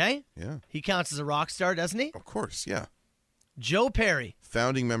Perry. Okay? Yeah. He counts as a rock star, doesn't he? Of course, yeah. Joe Perry.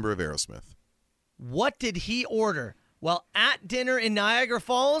 Founding member of Aerosmith. What did he order? Well, at dinner in Niagara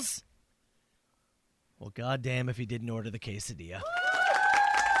Falls? Well, goddamn if he didn't order the quesadilla.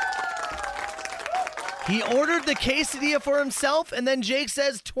 He ordered the quesadilla for himself, and then Jake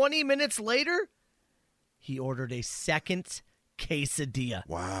says 20 minutes later, he ordered a second quesadilla.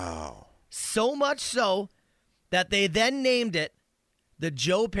 Wow. So much so that they then named it the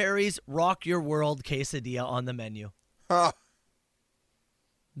Joe Perry's Rock Your World quesadilla on the menu. Huh.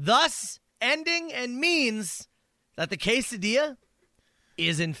 Thus, ending and means that the quesadilla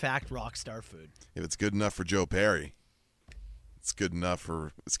is in fact Rockstar food. If it's good enough for Joe Perry, it's good enough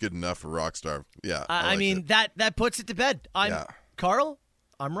for Rockstar. Yeah. I mean, that puts it to bed. Carl,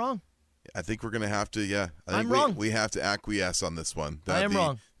 I'm wrong. I think we're going to have to, I'm wrong. We have to acquiesce on this one. I am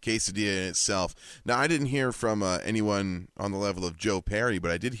wrong. Quesadilla in itself. Now, I didn't hear from anyone on the level of Joe Perry,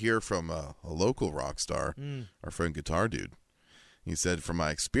 but I did hear from a local rock star, our friend Guitar Dude. He said, from my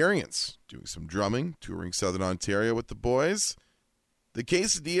experience doing some drumming, touring Southern Ontario with the boys, the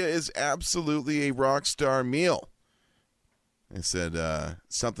quesadilla is absolutely a rock star meal. He said,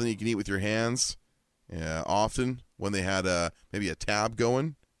 something you can eat with your hands often when they had maybe a tab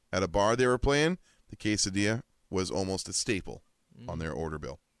going at a bar they were playing. The quesadilla was almost a staple on their order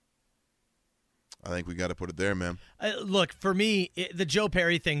bill. I think we got to put it there, man. Look, for me, the Joe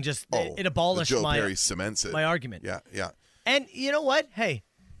Perry thing just it abolished Joe Perry cements it. My argument. Yeah. And you know what? Hey,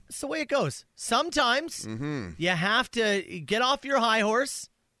 it's the way it goes. Sometimes you have to get off your high horse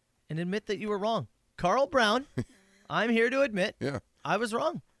and admit that you were wrong. Carl Brown, I'm here to admit I was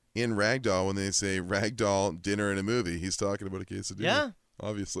wrong. In Ragdoll, when they say Ragdoll dinner in a movie, he's talking about a quesadilla. Yeah.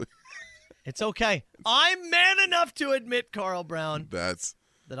 Obviously. It's okay. I'm man enough to admit, Carl Brown, that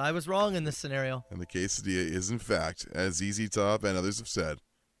I was wrong in this scenario. And the quesadilla is, in fact, as ZZ Top and others have said,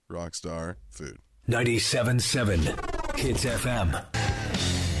 rockstar food. 97.7 Hits FM.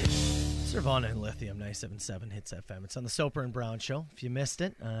 Nirvana and Lithium, 97.7 Hits FM. It's on the Soper and Brown Show. If you missed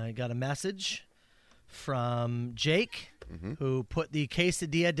it, I got a message from Jake, who put the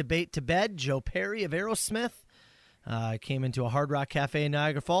quesadilla debate to bed. Joe Perry of Aerosmith came into a Hard Rock Cafe in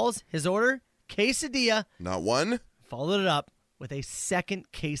Niagara Falls. His order, quesadilla. Not one. Followed it up with a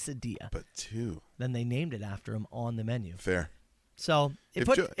second quesadilla. But two. Then they named it after him on the menu. Fair. So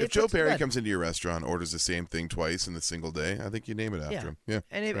if Joe Perry comes into your restaurant, orders the same thing twice in a single day, I think you name it after him. Yeah.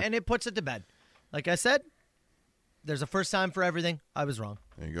 And it puts it to bed. Like I said, there's a first time for everything. I was wrong.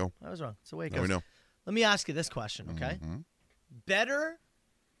 There you go. I was wrong. It's the way it now goes. We know. Let me ask you this question, okay? Better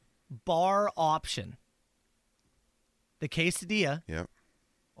bar option, the quesadilla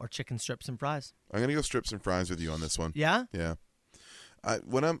or chicken strips and fries? I'm going to go strips and fries with you on this one. Yeah? Yeah.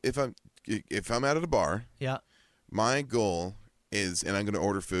 If I'm out at a bar, my goal is, and I'm going to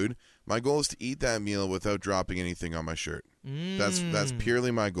order food, my goal is to eat that meal without dropping anything on my shirt. That's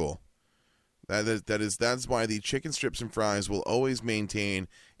purely my goal. That's why the chicken strips and fries will always maintain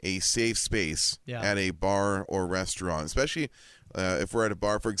a safe space at a bar or restaurant, especially if we're at a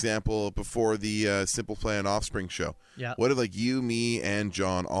bar, for example, before the Simple Plan Offspring show. Yeah. What did you, me, and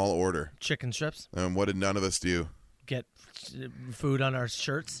John all order? Chicken strips. And what did none of us do? Get food on our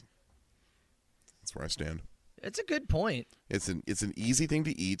shirts. That's where I stand. It's a good point. It's an easy thing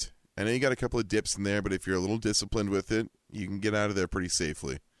to eat. I know you got a couple of dips in there, but if you're a little disciplined with it, you can get out of there pretty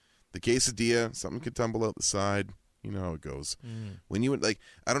safely. The quesadilla, something could tumble out the side. You know how it goes. When you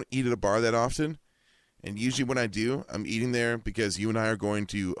I don't eat at a bar that often, and usually when I do, I'm eating there because you and I are going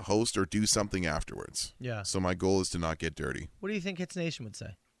to host or do something afterwards. Yeah. So my goal is to not get dirty. What do you think Hits Nation would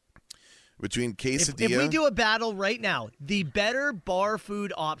say? Between quesadilla... If we do a battle right now, the better bar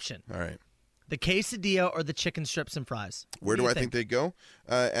food option. All right. The quesadilla or the chicken strips and fries? Where do I think they go?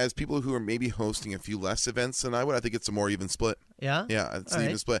 As people who are maybe hosting a few less events than I would, I think it's a more even split. Yeah? Yeah, it's an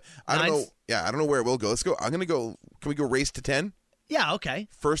even split. I don't know. Yeah, I don't know where it will go. Let's go. I'm going to go. Can we go race to 10? Yeah, okay.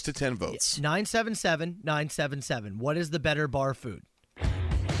 First to 10 votes. 977-977. What is the better bar food?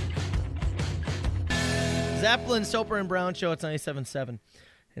 Zeppelin, Soper and Brown Show. It's 97.7.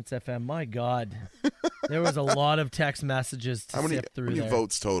 It's FM. My God. There was a lot of text messages to sift through there. How many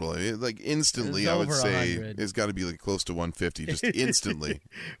votes total? Instantly, I would say 100. It's got to be close to 150, just instantly.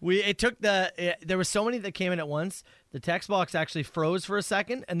 There were so many that came in at once. The text box actually froze for a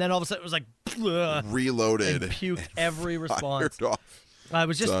second, and then all of a sudden it was like... reloaded. And puked every response. Fired off. I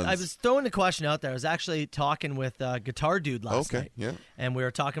was throwing the question out there. I was actually talking with Guitar Dude last night. Yeah. And we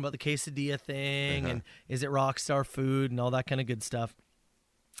were talking about the quesadilla thing, and is it Rockstar food and all that kind of good stuff.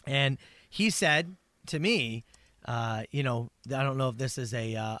 And he said to me, I don't know if this is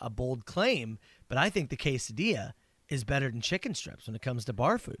a bold claim, but I think the quesadilla is better than chicken strips when it comes to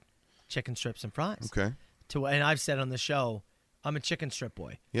bar food, chicken strips and fries. Okay. And I've said on the show, I'm a chicken strip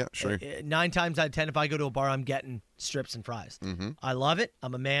boy. Yeah, sure. 9 times out of 10, if I go to a bar, I'm getting strips and fries. Mm-hmm. I love it.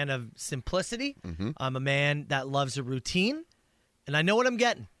 I'm a man of simplicity. Mm-hmm. I'm a man that loves a routine, and I know what I'm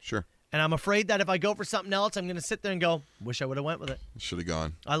getting. Sure. And I'm afraid that if I go for something else, I'm going to sit there and go, wish I would have went with it. Should have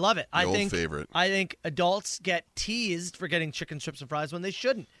gone. I love it. Old favorite. I think adults get teased for getting chicken strips and fries when they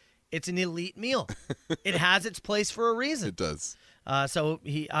shouldn't. It's an elite meal. It has its place for a reason. It does. So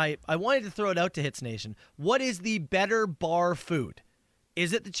I wanted to throw it out to Hits Nation. What is the better bar food?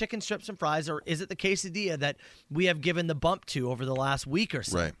 Is it the chicken strips and fries, or is it the quesadilla that we have given the bump to over the last week or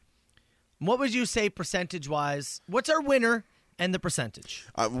so? Right. What would you say percentage-wise? What's our winner and the percentage?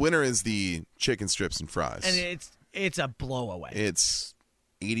 Winner is the chicken strips and fries. And it's a blow-away. It's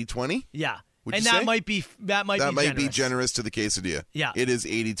 80-20? Yeah. Would that say? might be generous to the quesadilla. Yeah. It is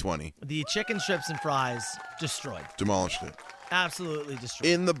 80-20. The chicken strips and fries destroyed. Demolished it. Absolutely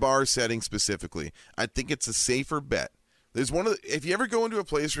destroyed. In the bar setting specifically, I think it's a safer bet. There's if you ever go into a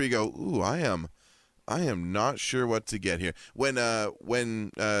place where you go, ooh, I am not sure what to get here. When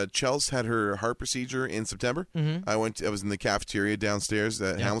Chelsea had her heart procedure in September, mm-hmm. I was in the cafeteria downstairs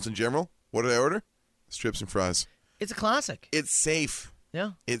at Hamilton General. What did I order? Strips and fries. It's a classic. It's safe.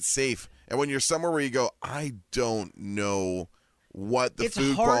 Yeah. It's safe. And when you're somewhere where you go, I don't know what the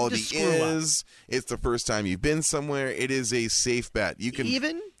food hard quality is. It's the first time you've been somewhere. It is a safe bet. You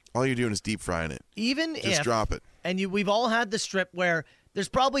can all you're doing is deep frying it. Just drop it. And we've all had the strip where there's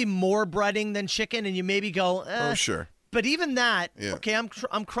probably more breading than chicken, and you maybe go, oh sure. But even that, okay, I'm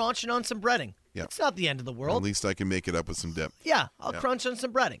crunching on some breading. Yeah. It's not the end of the world. At least I can make it up with some dip. Yeah, I'll crunch on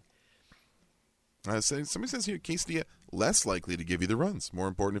some breading. Somebody says here, quesadilla less likely to give you the runs. More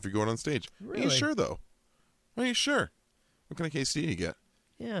important if you're going on stage. Really? Are you sure though? Are you sure? What kind of quesadilla you get?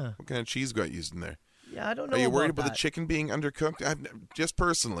 Yeah. What kind of cheese got used in there? Yeah, I don't know. Are you worried about that. the chicken being undercooked? Just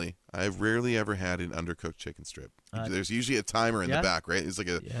personally, I've rarely ever had an undercooked chicken strip. There's usually a timer in the back, right? It's like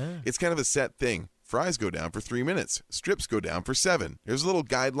it's kind of a set thing. Fries go down for 3 minutes. Strips go down for 7. There's a little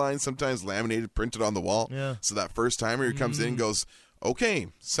guideline, sometimes laminated, printed on the wall. Yeah. So that first timer who comes in and goes, okay,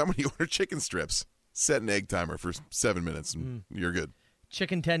 somebody order chicken strips. Set an egg timer for 7 minutes, and you're good.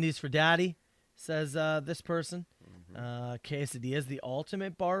 Chicken tendies for daddy, says this person. Quesadilla is the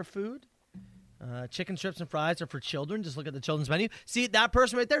ultimate bar food. Chicken strips and fries are for children. Just look at the children's menu. See, that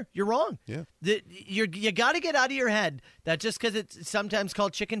person right there, you're wrong. Yeah. You got to get out of your head that just because it's sometimes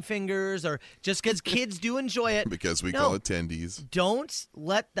called chicken fingers or just because kids do enjoy it. Because we call it tendies. Don't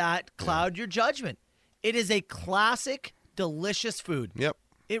let that cloud your judgment. It is a classic, delicious food. Yep.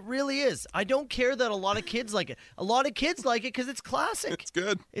 It really is. I don't care that a lot of kids like it. A lot of kids like it because it's classic. It's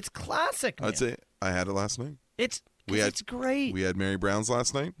good. It's classic, man. I'd say I had it last night. It's great. We had Mary Brown's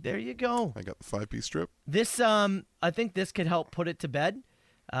last night. There you go. I got the 5-piece strip. This, I think this could help put it to bed.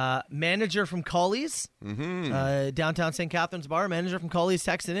 Manager from Cully's, downtown St. Catharines Bar, manager from Cully's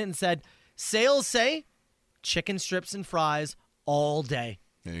texted in and said, Sales say chicken strips and fries all day.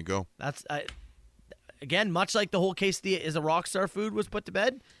 There you go. That's again, much like the whole quesadilla is a rock star food was put to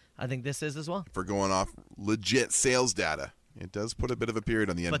bed, I think this is as well. For going off legit sales data, it does put a bit of a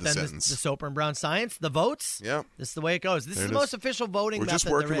period on the end of the sentence. The Soper and Brown science, the votes, this is the way it goes. This is the most official voting method. We're just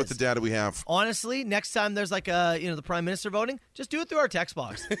working with the data we have. Honestly, next time there's like the Prime Minister voting, just do it through our text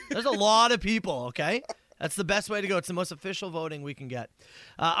box. There's a lot of people, okay? That's the best way to go. It's the most official voting we can get.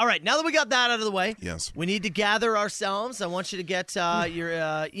 All right, now that we got that out of the way, yes, we need to gather ourselves. I want you to get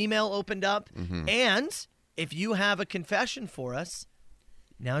your email opened up. Mm-hmm. And if you have a confession for us,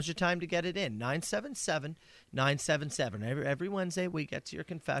 now's your time to get it in. 977-977. Every Wednesday we get to your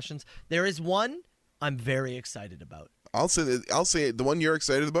confessions. There is one I'm very excited about. I'll say the one you're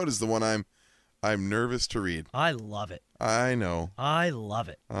excited about is the one I'm nervous to read. I love it. I know. I love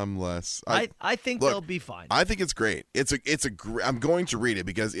it. I'm less. I think they'll be fine. I think it's great. I'm going to read it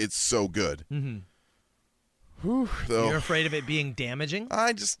because it's so good. Mm-hmm. Whew, though, you're afraid of it being damaging?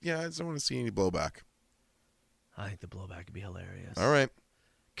 I just don't want to see any blowback. I think the blowback would be hilarious. All right.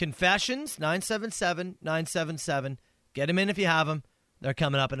 Confessions, 977-977. Get them in if you have them. They're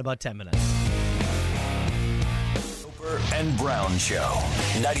coming up in about 10 minutes. Soper and Brown Show.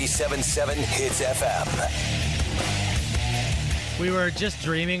 97.7 Hits FM. We were just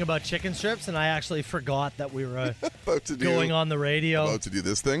dreaming about chicken strips, and I actually forgot that we were about to going on the radio. About to do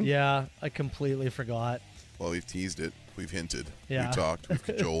this thing? Yeah, I completely forgot. Well, we've teased it. We've hinted. Yeah. We've talked. We've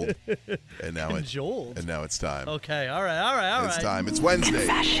cajoled. And now cajoled? And now it's time. Okay, all right. It's time. It's Wednesday.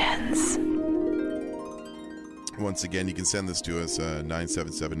 Confessions. Once again, you can send this to us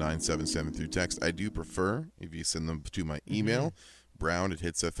 977-977 through text. I do prefer if you send them to my email,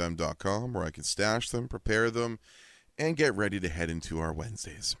 brown@hitsfm.com, where I can stash them, prepare them, and get ready to head into our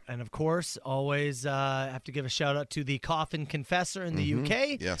Wednesdays. And, of course, always have to give a shout-out to the Coffin Confessor in the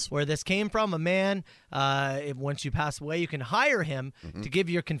UK, yes, where this came from. A man, once you pass away, you can hire him to give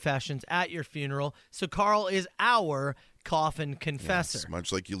your confessions at your funeral. So Carl is our Coffin Confessor. Yes,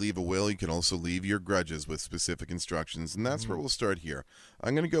 much like you leave a will, you can also leave your grudges with specific instructions, and that's where we'll start here.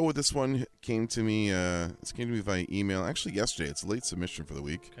 I'm going to go with this one. Came to me via email. Actually, yesterday. It's a late submission for the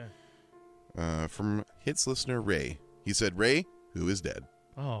week. Okay. From Hits listener Ray. He said, Ray, who is dead.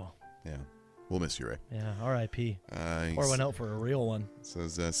 Oh. Yeah. We'll miss you, Ray. Yeah, R.I.P. Or went out for a real one.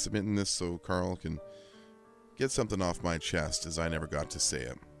 Says, submitting this so Carl can get something off my chest, as I never got to say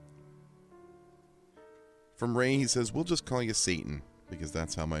it. From Ray, he says, we'll just call you Satan, because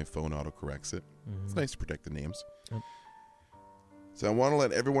that's how my phone autocorrects it. Mm-hmm. It's nice to protect the names. Yep. So I want to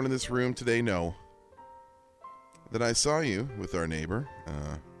let everyone in this room today know that I saw you with our neighbor,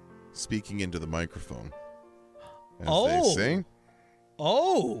 speaking into the microphone. As they say.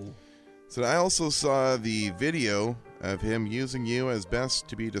 Oh. So I also saw the video of him using you as best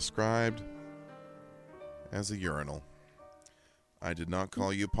to be described as a urinal. I did not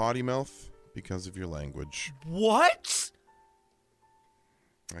call you potty mouth because of your language. What?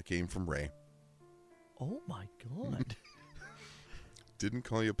 I came from Ray. Oh my God. Didn't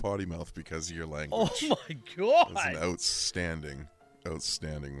call you potty mouth because of your language. Oh my God. That's an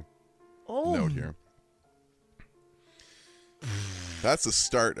outstanding note here. That's the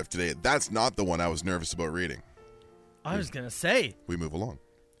start of today. That's not the one I was nervous about reading. I was going to say. We move along.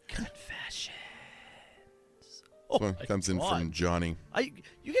 Confessions. This one comes in from Johnny.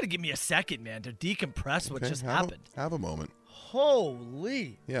 You got to give me a second, man, to decompress what just happened. Have a moment.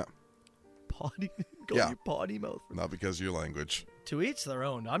 Holy. Yeah. Potty. Your potty mouth. Not because of your language. To each their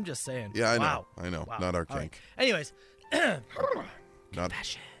own. I'm just saying. Yeah, I know. Wow. Not our kink. Right. Anyways. Not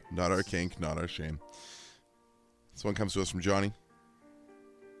our kink, not our shame. This one comes to us from Johnny,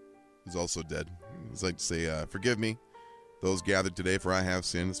 who's also dead. He'd like to say, forgive me, those gathered today, for I have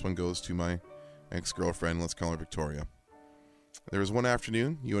sinned. This one goes to my ex-girlfriend. Let's call her Victoria. There was one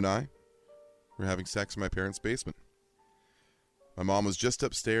afternoon, you and I were having sex in my parents' basement. My mom was just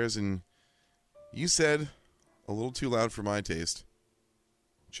upstairs, and you said, a little too loud for my taste,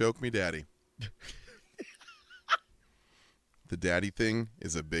 choke me, daddy. The daddy thing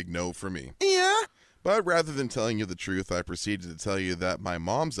is a big no for me. Yeah. But rather than telling you the truth, I proceeded to tell you that my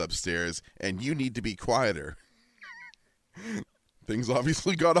mom's upstairs and you need to be quieter. Things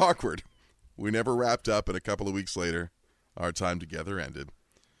obviously got awkward. We never wrapped up, and a couple of weeks later, our time together ended.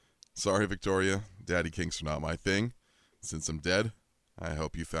 Sorry, Victoria. Daddy kinks are not my thing. Since I'm dead, I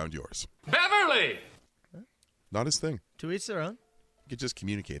hope you found yours. Beverly! Not his thing. To each their own. You could just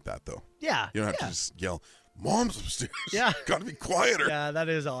communicate that, though. Yeah. You don't have to just yell, Mom's upstairs. Yeah. Gotta be quieter. Yeah, that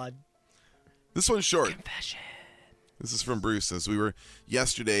is odd. This one's short. Confession. This is from Bruce. As we were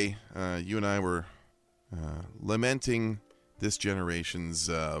yesterday, you and I were lamenting this generation's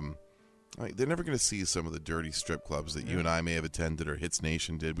They're never going to see some of the dirty strip clubs that you and I may have attended or Hits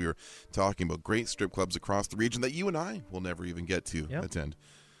Nation did. We were talking about great strip clubs across the region that you and I will never even get to attend.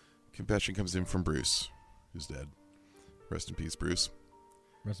 Confession comes in from Bruce, who's dead. Rest in peace, Bruce.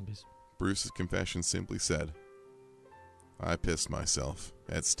 Rest in peace. Bruce's confession simply said, I pissed myself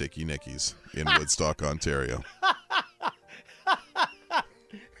at Sticky Nicky's in Woodstock, Ontario.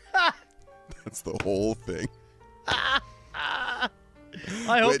 That's the whole thing.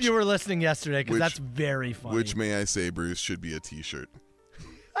 I hope you were listening yesterday, because that's very funny. Which, may I say, Bruce, should be a T-shirt.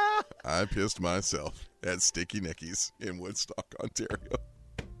 I pissed myself at Sticky Nicky's in Woodstock, Ontario.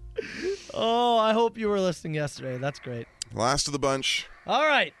 Oh, I hope you were listening yesterday. That's great. Last of the bunch. All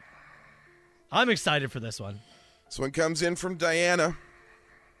right. I'm excited for this one. This one comes in from Diana.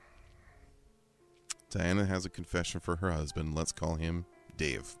 Diana has a confession for her husband. Let's call him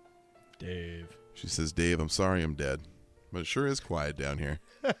Dave. Dave. She says, Dave, I'm sorry I'm dead, but it sure is quiet down here.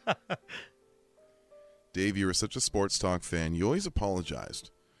 Dave, you were such a sports talk fan. You always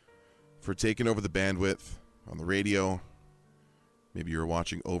apologized for taking over the bandwidth on the radio. Maybe you were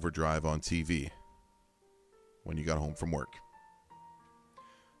watching Overdrive on TV when you got home from work.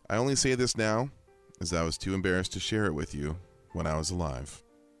 I only say this now as I was too embarrassed to share it with you when I was alive.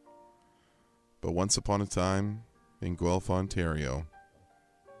 But once upon a time in Guelph, Ontario,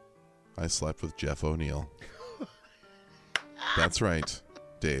 I slept with Jeff O'Neill. That's right,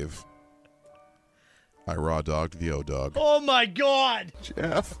 Dave. I raw dogged the O-Dog. Oh my God!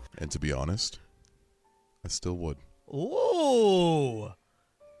 Jeff. And to be honest, I still would. Ooh.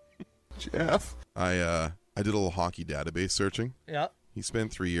 Jeff. I did a little hockey database searching. Yeah. He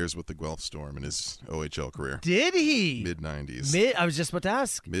spent 3 years with the Guelph Storm in his OHL career. Did he? Mid-90s. I was just about to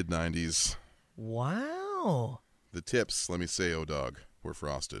ask. Mid-90s. Wow. The tips, let me say, O-Dog, were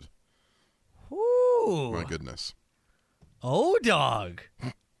frosted. Ooh. My goodness. O-Dog.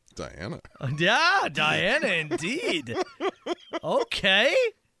 Diana. Yeah, Diana, indeed. Okay.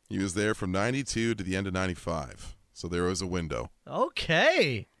 He was there from 92 to the end of 95. So there was a window.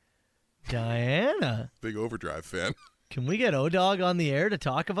 Okay. Diana. Big Overdrive fan. Can we get O-Dog on the air to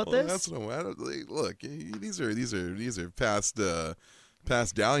talk about this? That's what look, these are past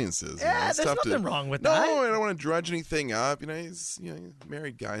dalliances. Yeah, there's nothing wrong with that. No, I don't want to drudge anything up. He's a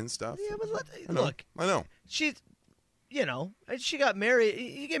married guy and stuff. Yeah, but look, I know. She got married.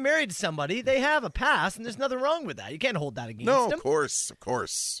 You get married to somebody, they have a past, and there's nothing wrong with that. You can't hold that against them. No, of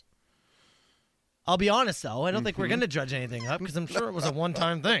course. I'll be honest, though. I don't think we're going to judge anything up, because I'm sure it was a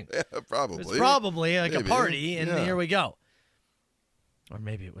one-time thing. Yeah, probably. It was probably like Maybe. a party, and here we go. Or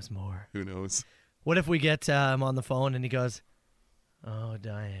maybe it was more. Who knows? What if we get him on the phone, and he goes, oh,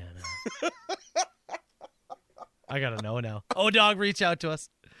 Diana. I got to know now. O-Dog, reach out to us.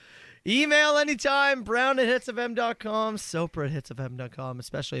 Email anytime, brown@hitsfm.com, soper@hitsfm.com,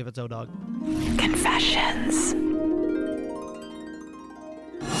 especially if it's O-Dog. Confessions.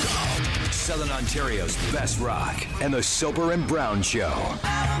 Southern Ontario's best rock and the Soper and Brown Show.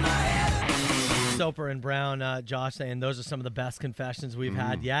 Soper and Brown, Josh saying those are some of the best confessions we've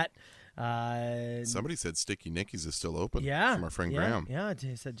had yet. Somebody said Sticky Nicky's is still open. Yeah. From our friend Graham. Yeah,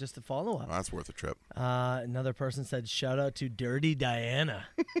 he said just a follow-up. Oh, that's worth a trip. Another person said, shout out to Dirty Diana,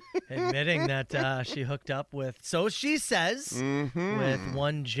 admitting that she hooked up with, so she says, with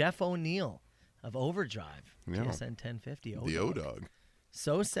one Jeff O'Neill of Overdrive. Yeah. TSN 1050. The O-Dog.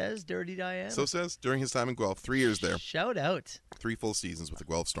 So says Dirty Diana. So says during his time in Guelph. 3 years there. Shout out. 3 full seasons with the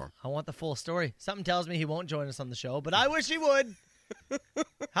Guelph Storm. I want the full story. Something tells me he won't join us on the show, but I wish he would.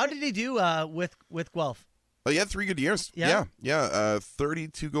 How did he do with Guelph? Oh, he had 3 good years. Yeah.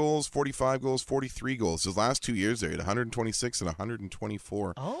 32 goals, 45 goals, 43 goals. His last 2 years there, he had 126 and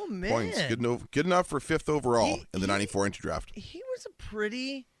 124 points. Good enough for 5th overall in the 94 entry draft. He was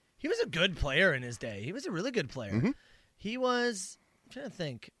a good player in his day. He was a really good player. He was, I'm trying to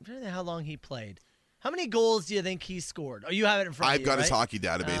think how long he played. How many goals do you think he scored? Oh, you have it in front of you, I've got right? his hockey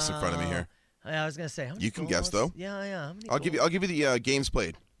database in front of me here. I was going to say, how many you can goals? guess, though. Yeah. How many I'll give you the games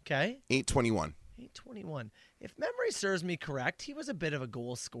played. Okay. 821. 821. If memory serves me correct, he was a bit of a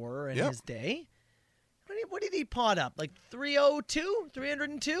goal scorer in his day. What did he pot up? Like 302?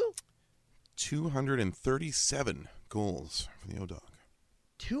 302? 237 goals for the O-Dog.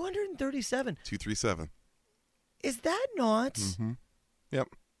 237? 237. Is that not Yep.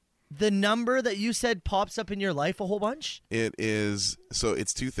 the number that you said pops up in your life a whole bunch? It is. So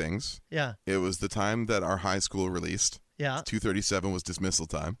it's 2 things. Yeah. It was the time that our high school released. Yeah. 2:37 was dismissal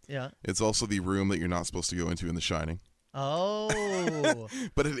time. Yeah. It's also the room that you're not supposed to go into in The Shining. Oh.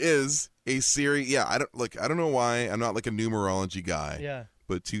 But it is a series. Yeah, I don't know why. I'm not like a numerology guy. Yeah.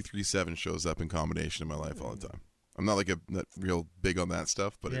 But 237 shows up in combination in my life all the time. I'm not not real big on that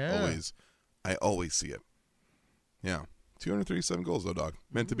stuff, but I always see it. Yeah. 237 goals, though, dog.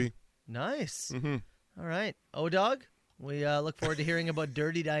 Meant to be. Nice. Mm-hmm. All right. O-Dog, we look forward to hearing about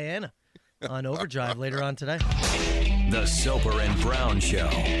Dirty Diana on Overdrive later on today. The Soper and Brown Show.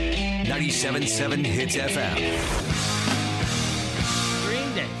 97.7 Hits FM.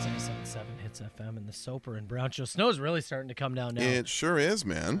 Green Day, 97.7 Hits FM, and the Soper and Brown Show. Snow's really starting to come down now. It sure is,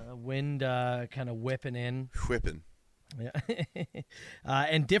 man. Wind kind of whipping in. Whipping. Yeah.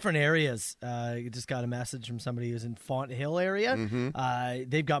 And different areas. Just got a message from somebody who's in Font Hill area. Mm-hmm.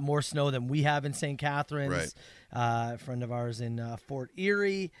 They've got more snow than we have in St. Catharines. Right. A friend of ours in Fort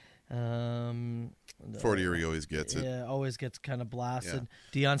Erie. Fort Erie always gets it. Yeah, always gets kind of blasted. Yeah.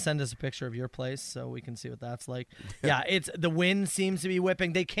 Dion, send us a picture of your place so we can see what that's like. Yeah, it's the wind seems to be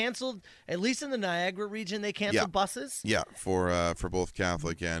whipping. They canceled, at least in the Niagara region, they canceled buses. Yeah, for both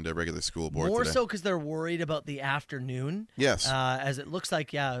Catholic and regular school board. More today. so because they're worried about the afternoon. Yes. As it looks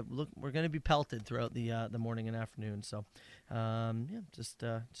like, we're going to be pelted throughout the morning and afternoon. So, just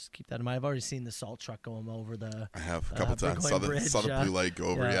keep that in mind. I've already seen the salt truck going over the. I have a couple times. Saw the blue light go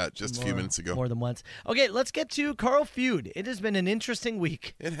over. Just a few minutes ago. More than once. Okay, let's get to Carl Feud. It has been an interesting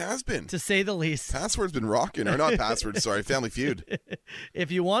week. It has been, to say the least. Password's been rocking, or not password. Sorry, Family Feud.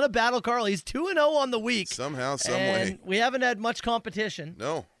 If you want to battle Carl, he's 2-0 on the week. Somehow, some and way. We haven't had much competition.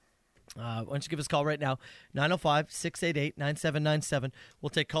 No. Why don't you give us a call right now, 905-688-9797.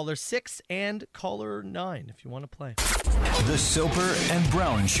 We'll take caller 6 and caller 9 if you want to play. The Soper and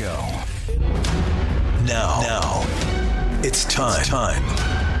Brown Show. Now, it's time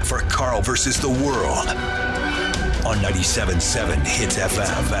for Carl versus the world on 97.7 Hits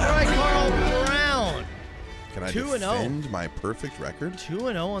FM. All right, Carl Brown. Can I defend my perfect record?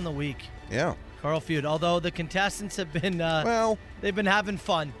 2-0 on the week. Yeah. Carl Feud. Although the contestants have been, they've been having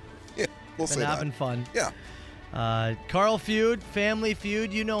fun. Yeah, we'll say that. Having fun. Yeah. Carl Feud, Family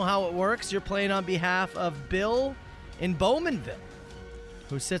Feud, you know how it works. You're playing on behalf of Bill in Bowmanville,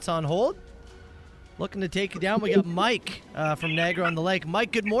 who sits on hold, looking to take you down. We got Mike from Niagara-on-the-Lake.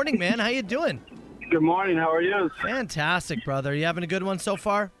 Mike, good morning, man. How you doing? Good morning. How are you? Fantastic, brother. You having a good one so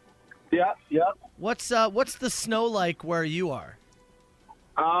far? Yeah. What's the snow like where you are?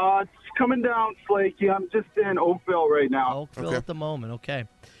 It's coming down flaky. I'm just in Oakville right now. Oakville at the moment. Okay.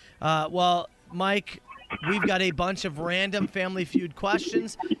 Well, Mike, we've got a bunch of random Family Feud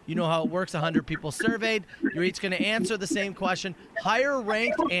questions. You know how it works. 100 people surveyed. You're each going to answer the same question. Higher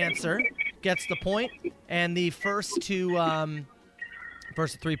ranked answer gets the point, and the first 3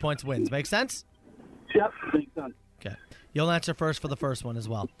 points wins. Make sense? Yep, makes sense. Okay. You'll answer first for the first one as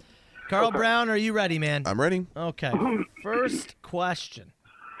well. Carl Brown, are you ready, man? I'm ready. Okay. First question.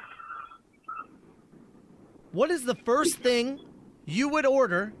 What is the first thing you would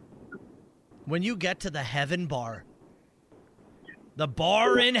order when you get to the Heaven Bar? The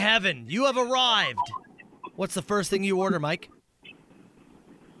bar in heaven. You have arrived. What's the first thing you order, Mike?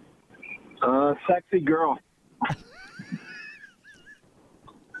 Sexy girl.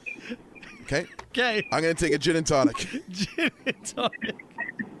 Okay. Okay. I'm going to take a gin and tonic. Gin and tonic.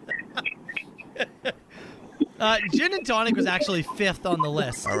 Gin and tonic was actually 5th on the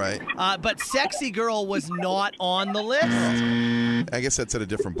list. All right. But sexy girl was not on the list. I guess that's at a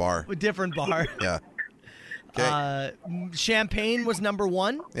different bar. A different bar. Yeah. Okay. Champagne was number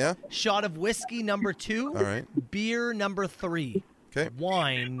 1. Yeah. Shot of whiskey, number 2. All right. Beer, number 3. Okay.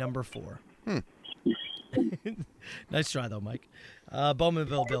 Wine, number 4. Nice try, though, Mike.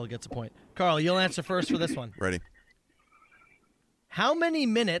 Bowmanville Bill gets a point. Carl, you'll answer first for this one. Ready. How many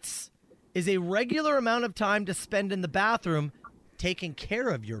minutes is a regular amount of time to spend in the bathroom taking care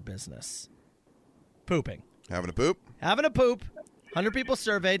of your business? Pooping. Having a poop? Having a poop. 100 people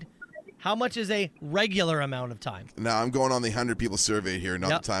surveyed. How much is a regular amount of time? Now, I'm going on the 100 people surveyed here,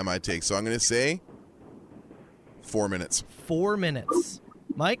 not the time I take. So I'm going to say 4 minutes. 4 minutes.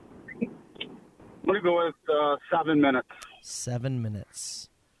 Mike? I'm going to go with 7 minutes. 7 minutes.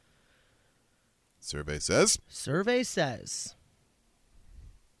 Survey says? Survey says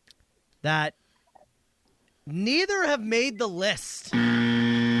that neither have made the list.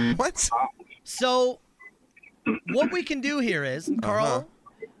 What? So what we can do here is, Carl,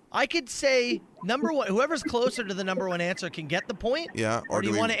 I could say number 1. Whoever's closer to the number 1 answer can get the point. Yeah. Or do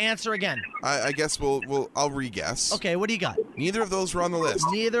you want to answer again? I guess I'll re-guess. Okay. What do you got? Neither of those were on the list.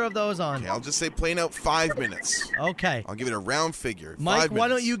 Neither of those on. Okay. I'll just say plain out 5 minutes. Okay. I'll give it a round figure. Mike, 5 minutes. why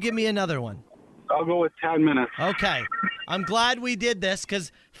don't you give me another one? I'll go with 10 minutes. Okay. I'm glad we did this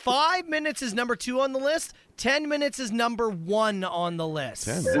because 5 minutes is number 2 on the list. 10 minutes is number 1 on the list.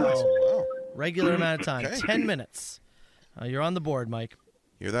 10 minutes. Wow. Regular amount of time. Okay. 10 minutes. You're on the board, Mike.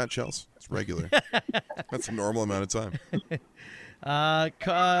 Hear that, Chels? It's regular. That's a normal amount of time.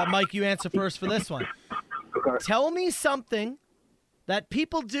 Mike, you answer first for this one. Okay. Tell me something that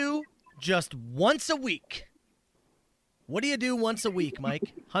people do just once a week. What do you do once a week,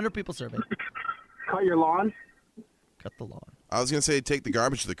 Mike? 100 people surveyed. Cut your lawn. Cut the lawn. I was going to say take the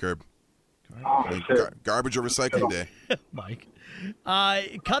garbage to the curb. Garbage or recycling day. Mike.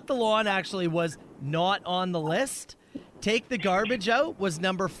 Cut the lawn actually was not on the list. Take the garbage out was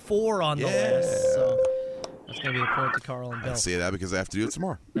number 4 on the list. So that's going to be a point to Carl and Bill. I say that because I have to do it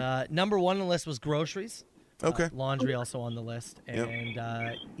tomorrow. Number 1 on the list was groceries. Okay. Laundry also on the list.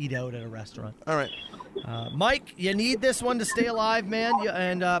 And eat out at a restaurant. All right. Mike, you need this one to stay alive, man.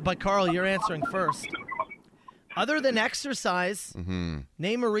 But Carl, you're answering first. Other than exercise,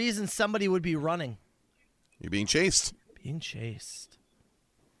 name a reason somebody would be running. You're being chased. Being chased.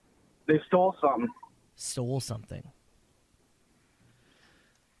 They stole something. Stole something.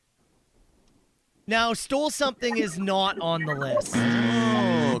 Now, stole something is not on the list.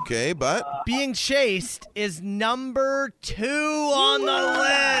 Oh, okay, but? Being chased is number 2 on the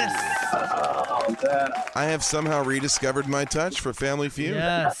list. I have somehow rediscovered my touch for Family Feud.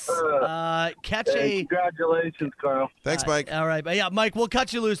 Yes. Congratulations, Carl. Thanks, Mike. All right. Yeah, Mike, we'll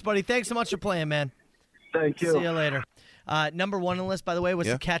cut you loose, buddy. Thanks so much for playing, man. Thank you. See you later. Number 1 on the list, by the way, was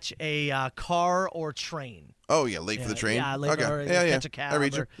to catch a car or train. Oh, yeah, late for the train? Yeah, late or catch a cab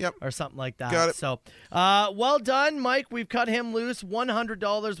or something like that. Got it. So, well done, Mike. We've cut him loose.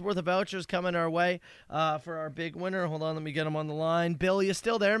 $100 worth of vouchers coming our way for our big winner. Hold on, let me get him on the line. Bill, you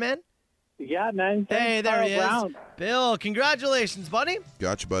still there, man? Yeah, man. Hey, there he is. Bill, congratulations, buddy.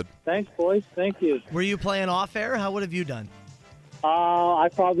 Gotcha, bud. Thanks, boys. Thank you. Were you playing off air? How would have you done? I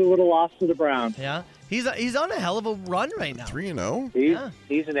probably would have lost to the Browns. Yeah? He's on a hell of a run right now. 3-0?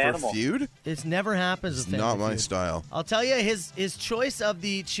 He's an animal. For feud? It never happens with not my feud. style. I'll tell you, his choice of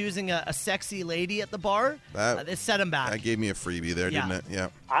the choosing a sexy lady at the bar, it set him back. That gave me a freebie there, didn't it? Yeah.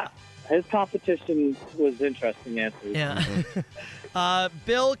 His competition was interesting, Anthony. Yeah.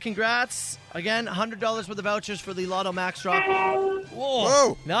 Bill, congrats. Again, $100 worth of vouchers for the Lotto Max drop.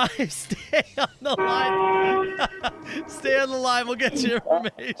 Whoa. Nice. Stay on the line. Stay on the line. We'll get your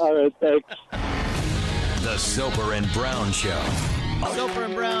information. All right, thanks. The Soper and Brown Show. Soper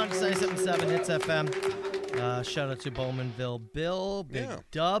and Brown, 97.7 Hits FM. Shout out to Bowmanville Bill. Big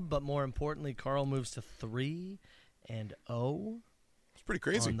dub, but more importantly, Carl moves to 3-0. It's pretty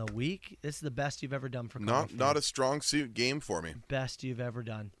crazy. On the week. This is the best you've ever done for Carl. Not a strong suit game for me. Best you've ever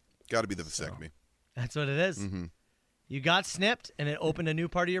done. Got to be the vasectomy. So, that's what it is. Mm-hmm. You got snipped, and it opened a new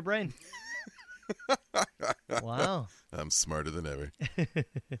part of your brain. Wow. I'm smarter than ever.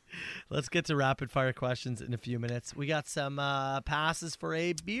 Let's get to rapid fire questions in a few minutes. We got some passes for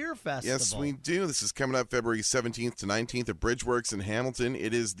a beer festival. Yes, we do. This is coming up February 17th to 19th at Bridgeworks in Hamilton.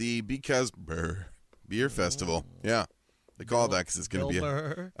 It is the Because Beer Festival. Yeah. They call it that because it's going to be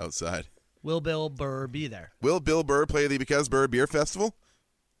outside. Will Bill Burr be there? Will Bill Burr play the Because Burr Beer Festival?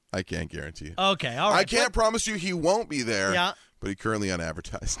 I can't guarantee you. Okay, all right. I can't promise you he won't be there. Yeah. But he's currently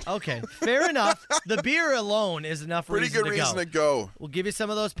unadvertised. Okay, fair enough. The beer alone is enough Pretty good reason to go. We'll give you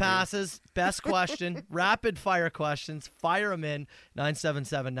some of those passes. Best question, rapid fire questions. Fire them in.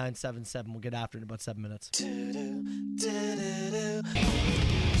 977-977. We'll get after it in about 7 minutes.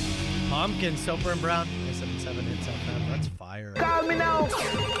 Pumpkin, Soper and Brown. 977 Hits FM. That's fire. Call me now.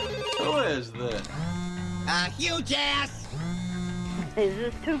 Who is this? Huge ass. Is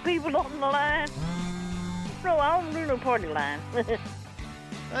this 2 people on the line? No, I don't do no party line.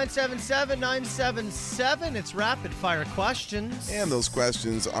 977-977. It's rapid fire questions. And those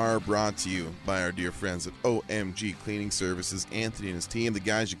questions are brought to you by our dear friends at OMG Cleaning Services. Anthony and his team, the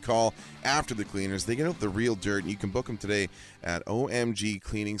guys you call after the cleaners, they get out the real dirt, and you can book them today at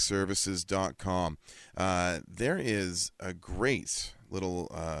omgcleaningservices.com. There is a great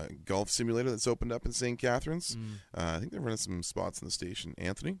little golf simulator that's opened up in St. Catharines. I think they're running some spots in the station.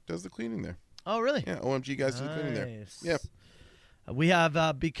 Anthony does the cleaning there. Oh, really? Yeah, OMG guys do the cleaning there. Yeah. We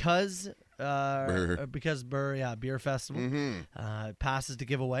have Because Burr, Beer Festival. Passes to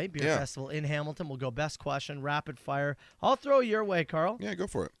give away. Beer Festival in Hamilton. We'll go best question, rapid fire. I'll throw your way, Carl. Yeah, go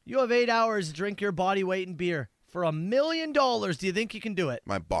for it. You have 8 hours to drink your body weight in beer for $1 million. Do you think you can do it?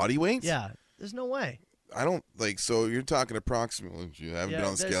 My body weight? Yeah. There's no way. I don't so you're talking approximately, you haven't been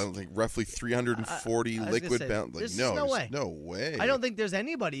on the scale, like roughly 340 liquid pounds. Like, no way. No way. I don't think there's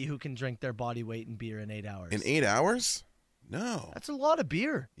anybody who can drink their body weight in beer in 8 hours. In 8 hours? No. That's a lot of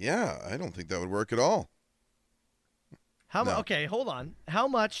beer. Yeah, I don't think that would work at all. Okay, hold on. How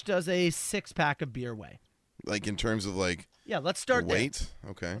much does a 6-pack of beer weigh? Like in terms of like let's start weight?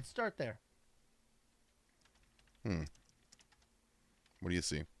 There. Okay. Let's start there. What do you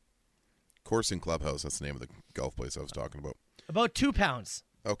see? Coursing Clubhouse. That's the name of the golf place I was talking about. About 2 pounds.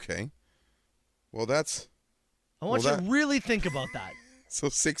 Okay. Well, that's... I want you to really think about that. So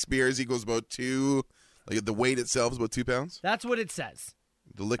 6 beers equals about 2... Like the weight itself is about 2 pounds? That's what it says.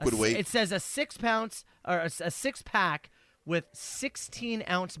 The liquid weight? It says a 6 pounds, or a 6-pack with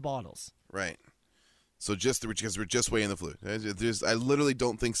 16-ounce bottles. Right. So just because we're just weighing the fluid. I literally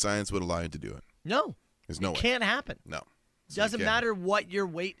don't think science would allow you to do it. No. There's no way. It can't happen. No. Doesn't matter what your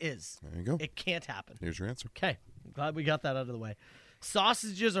weight is. There you go. It can't happen. Here's your answer. Okay. I'm glad we got that out of the way.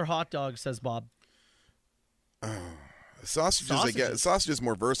 Sausages or hot dogs, says Bob. Sausages. I guess. Sausage is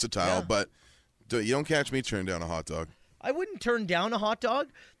more versatile, but you don't catch me turning down a hot dog. I wouldn't turn down a hot dog,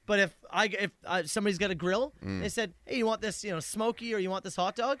 but if somebody's got a grill, they said, "Hey, you want this, smoky, or you want this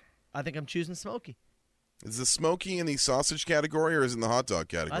hot dog?" I think I'm choosing smoky. Is the smoky in the sausage category or is it in the hot dog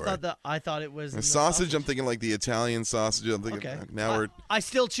category? I thought it was the sausage. I'm thinking like the Italian sausage. I'm thinking I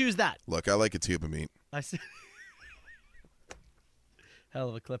still choose that. Look, I like a tube of meat. Hell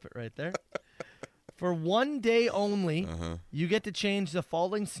of a clip it right there. For 1 day only, you get to change the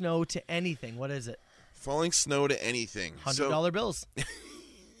falling snow to anything. What is it? Falling snow to anything. $100 bills.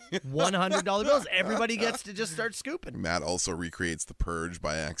 $100 bills. Everybody gets to just start scooping. Matt also recreates The Purge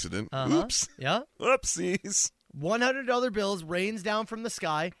by accident. Oops. Yeah. Oopsies. $100 bills rains down from the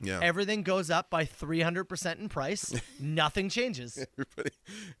sky. Yeah. Everything goes up by 300% in price. Nothing changes.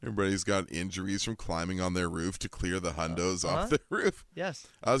 Everybody's got injuries from climbing on their roof to clear the hundos off the roof. Yes.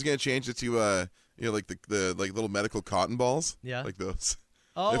 I was gonna change it to like the little medical cotton balls. Yeah. Like those.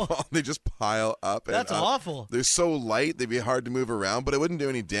 Oh. They just pile up. That's awful. They're so light, they'd be hard to move around, but it wouldn't do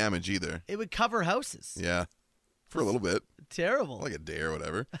any damage either. It would cover houses. Yeah. For a little bit. Terrible. Like a day or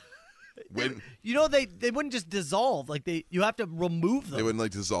whatever. They wouldn't just dissolve. Like you have to remove them. They wouldn't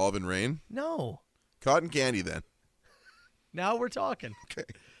like dissolve in rain? No. Cotton candy then. Now we're talking. Okay.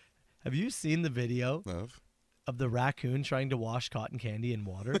 Have you seen the video of the raccoon trying to wash cotton candy in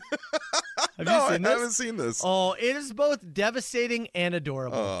water? Have you seen this? I haven't seen this. Oh, it is both devastating and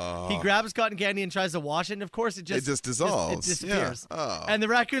adorable. He grabs cotton candy and tries to wash it, and of course it just dissolves. It disappears. Yeah. Oh. And the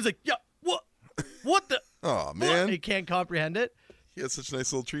raccoon's like, "Yeah, what the? Oh man, he can't comprehend it." He had such a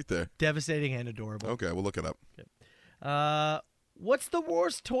nice little treat there. Devastating and adorable. Okay, we'll look it up. Okay. What's the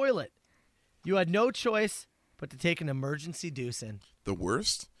worst toilet? You had no choice but to take an emergency deuce in. The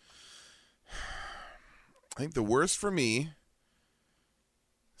worst? I think the worst for me,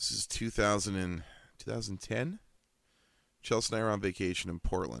 this is 2010. Chelsea and I were on vacation in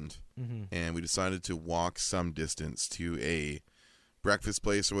Portland, and we decided to walk some distance to a breakfast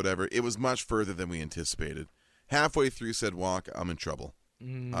place or whatever. It was much further than we anticipated. Halfway through said walk, I'm in trouble.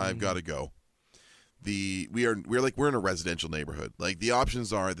 I've got to go. We're in a residential neighborhood. Like the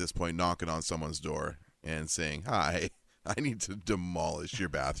options are at this point knocking on someone's door and saying, "Hi, I need to demolish your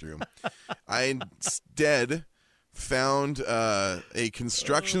bathroom." I instead found a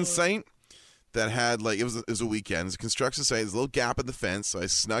construction site that had it was a weekend. It's a construction site. There's a little gap in the fence, so I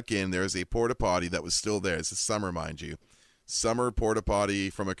snuck in. There's a porta potty that was still there. It's the summer, mind you. Summer porta potty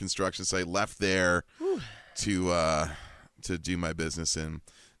from a construction site left there to do my business in.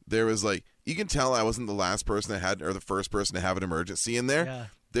 There was you can tell I wasn't the last person or the first person to have an emergency in there. Yeah.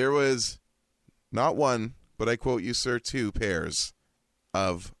 There was not one, but I quote you, sir, 2 pairs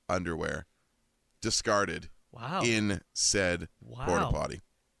of underwear discarded in said porta potty.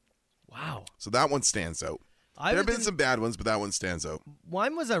 Wow. So that one stands out. There have been some bad ones, but that one stands out.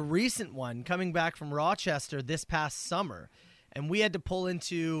 Mine was a recent one coming back from Rochester this past summer, and we had to pull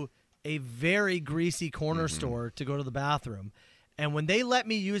into a very greasy corner store to go to the bathroom. And when they let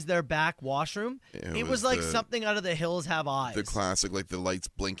me use their back washroom, it was like something out of The Hills Have Eyes. The classic, the lights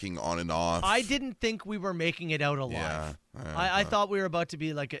blinking on and off. I didn't think we were making it out alive. Yeah, I thought we were about to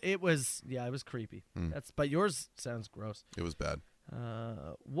be it was creepy. But yours sounds gross. It was bad.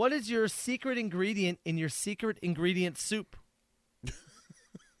 What is your secret ingredient in your secret ingredient soup?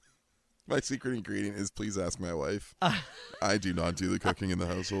 My secret ingredient is please ask my wife. I do not do the cooking in the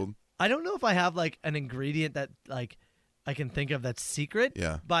household. I don't know if I have an ingredient that I can think of that's secret.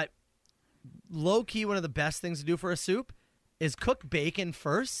 Yeah. But low key, one of the best things to do for a soup is cook bacon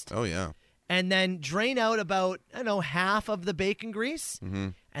first. Oh yeah. And then drain out about half of the bacon grease,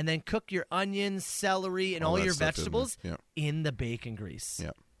 and then cook your onions, celery, and all your vegetables in the bacon grease.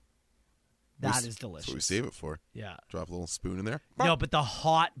 Yeah. That is delicious. That's what we save it for. Yeah. Drop a little spoon in there. No, but the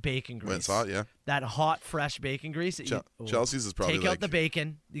hot bacon grease. When it's hot, yeah. That hot, fresh bacon grease. Chelsea's is probably take out the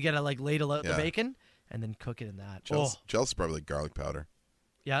bacon. You got to ladle out the bacon and then cook it in that. Chelsea's probably garlic powder.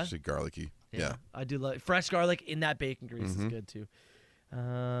 Yeah? Actually garlicky. Yeah. I do like fresh garlic in that bacon grease is good too.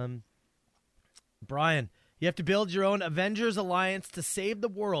 Brian, You have to build your own Avengers Alliance to save the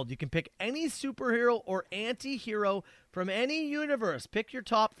world. You can pick any superhero or anti-hero from any universe. Pick your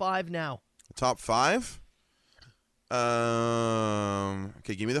top 5 now. Top 5?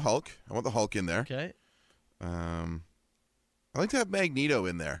 Okay, give me the Hulk. I want the Hulk in there. Okay. I like to have Magneto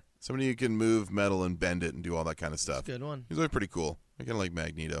in there. Somebody who can move metal and bend it and do all that kind of stuff. That's a good one. He's always pretty cool. I kind of like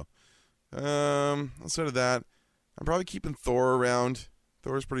Magneto. Outside of that, I'm probably keeping Thor around.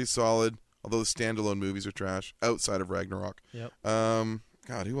 Thor's pretty solid, although the standalone movies are trash outside of Ragnarok. Yep.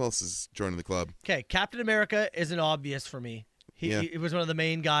 God, who else is joining the club? Okay, Captain America isn't obvious for me. He was one of the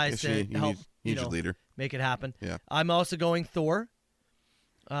main guys to help your leader. Make it happen. Yeah. I'm also going Thor.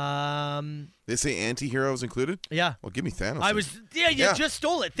 They say anti-heroes included? Yeah. Well, give me Thanos. You just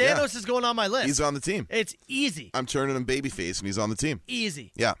stole it. Thanos is going on my list. He's on the team. It's easy. I'm turning him babyface, and he's on the team.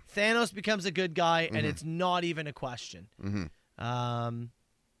 Easy. Yeah. Thanos becomes a good guy, and it's not even a question. Mm-hmm.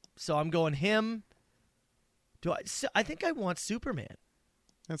 So I'm going him. I think I want Superman.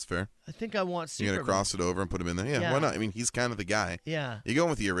 That's fair. I think I want Superman. You're going to cross it over and put him in there? Yeah, why not? I mean, he's kind of the guy. Yeah. You're going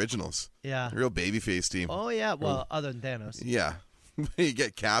with the originals. Yeah. The real babyface team. Oh, yeah. Well, other than Thanos. Yeah. You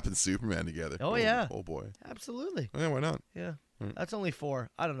get Cap and Superman together. Oh, yeah. Oh, boy. Absolutely. Yeah, why not? Yeah. That's only 4.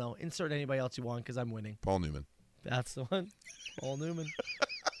 I don't know. Insert anybody else you want because I'm winning. Paul Newman. That's the one. Paul Newman.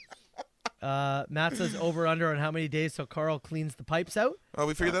 Matt says over/under on how many days till Carl cleans the pipes out. Oh,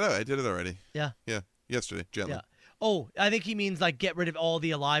 we figured that out. I did it already. Yeah. Yeah. Yesterday, gently. Yeah. Oh, I think he means like get rid of all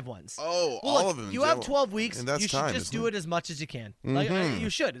the alive ones. Oh, all of them. You have 12 weeks. And that's you should time, just do it as much as you can. Mm-hmm. Like you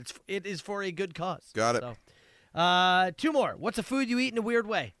should. It is for a good cause. Got it. So, 2 more. What's a food you eat in a weird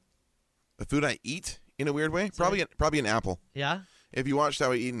way? The food I eat in a weird way? Probably an apple. Yeah? If you watched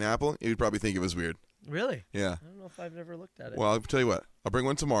how I eat an apple, you'd probably think it was weird. Really? Yeah. I don't know if I've never looked at it. Well, I'll tell you what. I'll bring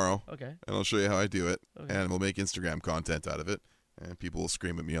one tomorrow. Okay. And I'll show you how I do it. Okay. And we'll make Instagram content out of it. And people will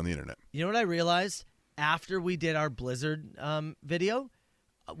scream at me on the internet. You know what I realized? After we did our Blizzard video,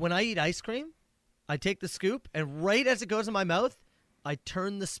 when I eat ice cream, I take the scoop, and right as it goes in my mouth, I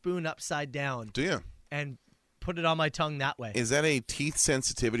turn the spoon upside down. Do you? And put it on my tongue that way. Is that a teeth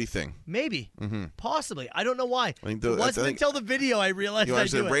sensitivity thing? Maybe. Mm-hmm. Possibly. I don't know why. I think it wasn't until the video I realized I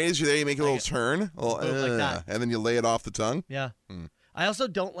do it. Right as you're there, you make a little turn, like that. And then you lay it off the tongue? Yeah. I also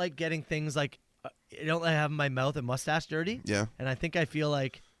don't like getting things like, I don't like having my mouth and mustache dirty. Yeah. And I think I feel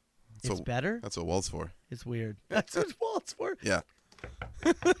like it's better. That's what Walt's for. It's weird. That's what Walt's for. Yeah.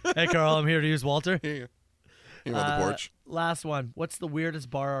 Hey, Carl, I'm here to use Walter. Here on the porch. Last one. What's the weirdest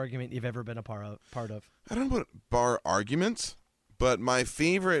bar argument you've ever been a part of? I don't know about bar arguments, but my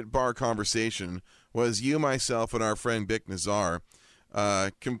favorite bar conversation was you, myself, and our friend Bick Nazar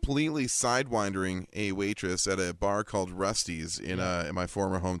completely sidewindering a waitress at a bar called Rusty's in my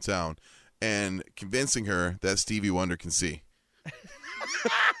former hometown and convincing her that Stevie Wonder can see.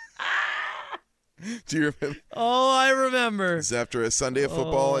 Do you remember? Oh, I remember. It's after a Sunday of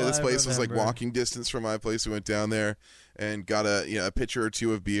football. This place was like walking distance from my place. We went down there and got a pitcher or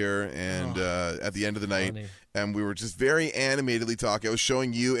two of beer. And at the end of the night, and we were just very animatedly talking. I was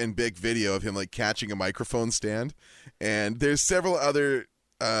showing you and Big video of him like catching a microphone stand. And there's several other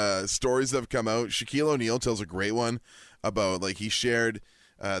stories that have come out. Shaquille O'Neal tells a great one about like he shared.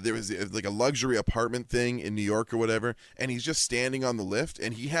 There was like a luxury apartment thing in New York or whatever, and he's just standing on the lift,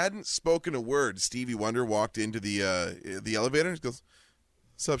 and he hadn't spoken a word. Stevie Wonder walked into the elevator and goes,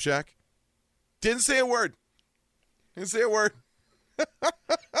 "What's up, Shaq?" Didn't say a word.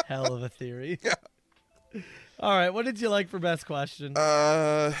 Hell of a theory. Yeah. All right, what did you like for best question?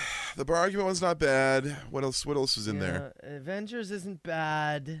 The bar argument was not bad. What else was in there? Avengers isn't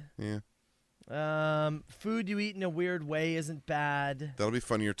bad. Yeah. Food you eat in a weird way isn't bad. That'll be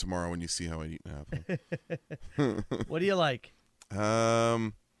funnier tomorrow when you see how I eat an apple. What do you like? You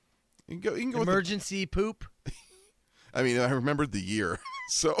can go emergency poop. I mean, I remembered the year,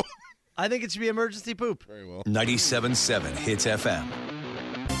 so I think it should be emergency poop. Very well. 97.7 Hits FM.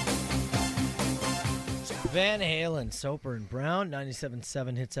 Van Halen, Soper and Brown,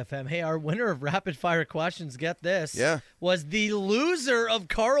 97.7 Hits FM. Hey, our winner of Rapid Fire Questions, get this, was the loser of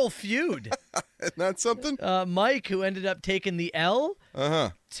Carl Feud. Isn't that something? Mike, who ended up taking the L,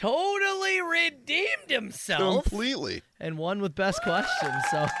 totally redeemed himself. Completely. And won with best question.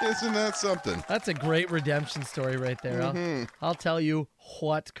 So isn't that something? That's a great redemption story right there. Mm-hmm. I'll tell you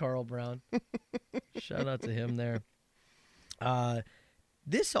what, Carl Brown. Shout out to him there.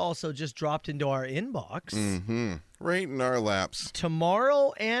 This also just dropped into our inbox. Mm-hmm. Right in our laps.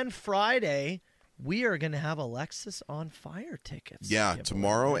 Tomorrow and Friday, we are going to have Alexis on Fire tickets. Yeah,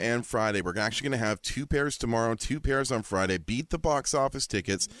 tomorrow and Friday. We're actually going to have 2 pairs tomorrow, 2 pairs on Friday. Beat the box office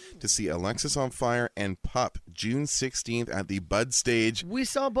tickets to see Alexis on Fire and Pup June 16th at the Bud Stage. We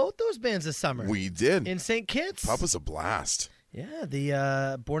saw both those bands this summer. We did. In St. Kitts. Pup was a blast. Yeah,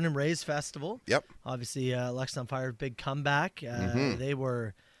 the Born and Raised Festival. Yep. Obviously, Alexis on Fire, big comeback. They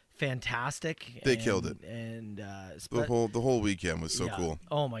were fantastic. They killed it. And the whole weekend was so cool.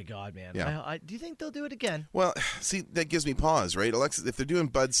 Oh my God, man! Yeah. Do you think they'll do it again? Well, see, that gives me pause, right? Alexis, if they're doing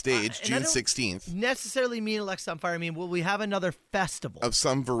Bud Stage June 16th, necessarily mean Alexis on Fire. I mean, will we have another festival of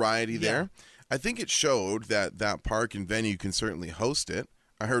some variety there? I think it showed that park and venue can certainly host it.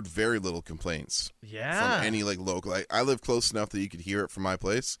 I heard very little complaints. Yeah. From any local. I live close enough that you could hear it from my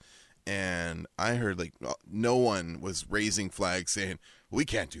place, and I heard no one was raising flags saying we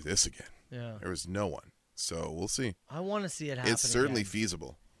can't do this again. Yeah. There was no one. So we'll see. I want to see it happen. It's certainly again.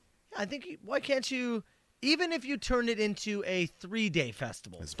 feasible. Yeah, I think. Why can't you? Even if you turn it into a 3-day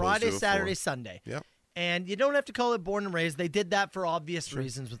festival, Friday, Saturday, Sunday. Yep. And you don't have to call it Born and Raised. They did that for obvious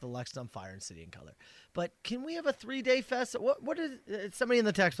reasons with Alexis on Fire and City and Color. But can we have a 3-day festival? What is somebody in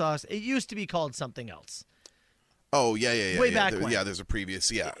the text box? It used to be called something else. Oh, yeah. Way back when. Yeah, there's a previous,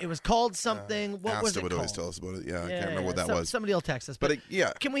 It was called something. What was it would called? always tell us about it. Yeah, I can't remember what that was. Somebody will text us. But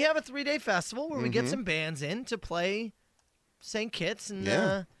can we have a 3-day festival where we get some bands in to play St. Kitts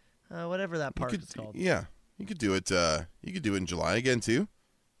and whatever that park is called? Yeah, you could do it. You could do it in July again, too.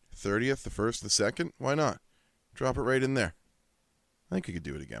 30th, the 1st, the 2nd. Why not? Drop it right in there. I think you could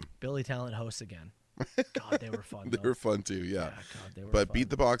do it again. Billy Talent hosts again. God, they were fun. They were fun too, yeah. God, they were but fun. beat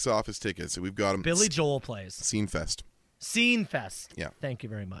the box office tickets. So we've got them. Billy Joel plays. Scene Fest. Scene Fest. Yeah. Thank you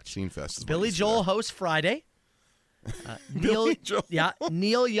very much. Scene Fest. Is Billy Joel hosts Friday. Billy Joel. Yeah.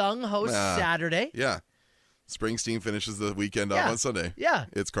 Neil Young hosts Saturday. Yeah. Springsteen finishes the weekend off on Sunday. Yeah.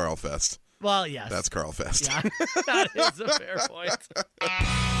 It's Carl Fest. Well, yes. That's Carl Fest. Yeah. That is a fair point.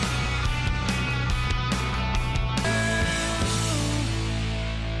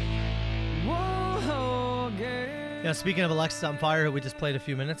 Now, speaking of Alexis on Fire, who we just played a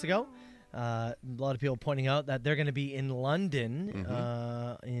few minutes ago, a lot of people pointing out that they're going to be in London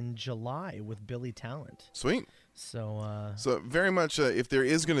in July with Billy Talent. Sweet. So very much, if there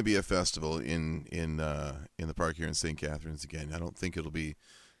is going to be a festival in the park here in St. Catharines again, I don't think it'll be,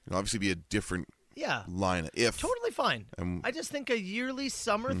 obviously be a different line. Totally fine. I just think a yearly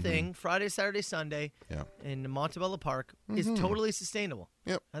summer thing, Friday, Saturday, Sunday, in Montebello Park is totally sustainable.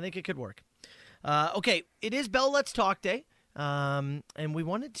 Yep. I think it could work. Okay, it is Bell Let's Talk Day, and we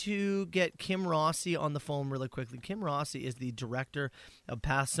wanted to get Kim Rossi on the phone really quickly. Kim Rossi is the director of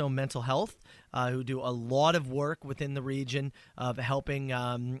Pathstone Mental Health, who do a lot of work within the region of helping,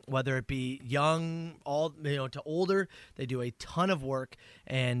 whether it be young, to older. They do a ton of work.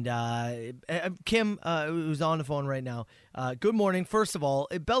 And Kim, who's on the phone right now, good morning. First of all,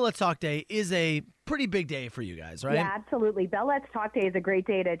 Bell Let's Talk Day is a pretty big day for you guys, right? Yeah, absolutely. Bell Let's Talk Day is a great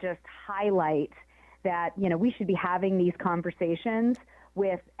day to just highlight that, we should be having these conversations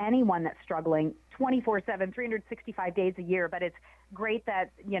with anyone that's struggling 24/7, 365 days a year. But it's great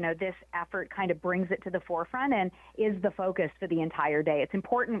that, this effort kind of brings it to the forefront and is the focus for the entire day. It's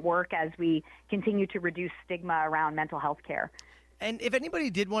important work as we continue to reduce stigma around mental health care. And if anybody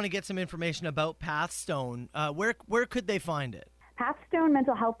did want to get some information about Pathstone, where could they find it?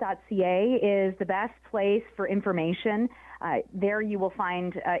 PathstoneMentalHealth.ca is the best place for information. There you will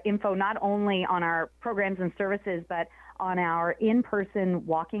find info not only on our programs and services, but on our in-person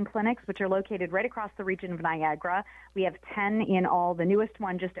walking clinics, which are located right across the region of Niagara. We have 10 in all. The newest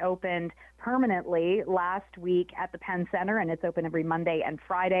one just opened permanently last week at the Penn Center, and it's open every Monday and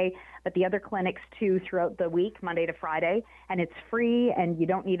Friday. But the other clinics, too, throughout the week, Monday to Friday. And it's free, and you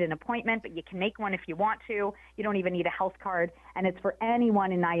don't need an appointment, but you can make one if you want to. You don't even need a health card. And it's for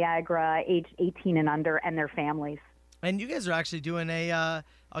anyone in Niagara aged 18 and under and their families. And you guys are actually doing a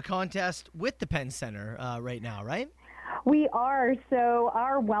contest with the Penn Center right now, right? We are. So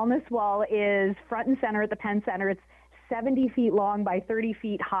our wellness wall is front and center at the Penn Center. It's 70 feet long by 30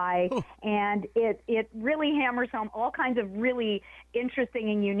 feet high, and it really hammers home all kinds of really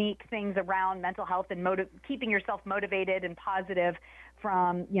interesting and unique things around mental health and keeping yourself motivated and positive,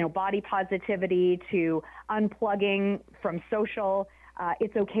 from body positivity to unplugging from social.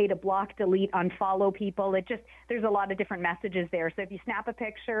 It's okay to block, delete, unfollow people. There's a lot of different messages there. So if you snap a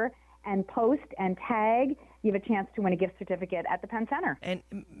picture and post and tag, you have a chance to win a gift certificate at the Penn Center. And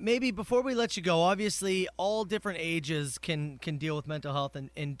maybe before we let you go, obviously all different ages can deal with mental health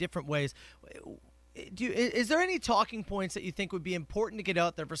in different ways. Is there any talking points that you think would be important to get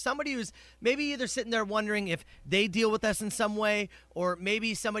out there for somebody who's maybe either sitting there wondering if they deal with this in some way, or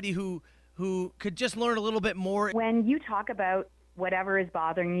maybe somebody who who could just learn a little bit more? When you talk about whatever is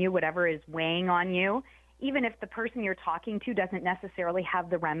bothering you, whatever is weighing on you, even if the person you're talking to doesn't necessarily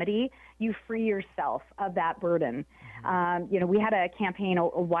have the remedy, you free yourself of that burden. We had a campaign a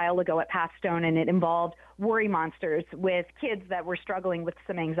while ago at Pathstone, and it involved worry monsters with kids that were struggling with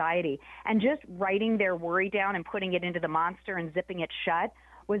some anxiety. And just writing their worry down and putting it into the monster and zipping it shut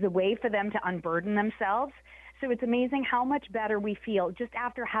was a way for them to unburden themselves. So it's amazing how much better we feel just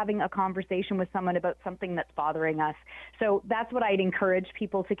after having a conversation with someone about something that's bothering us. So that's what I'd encourage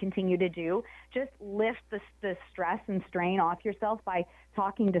people to continue to do. Just lift the stress and strain off yourself by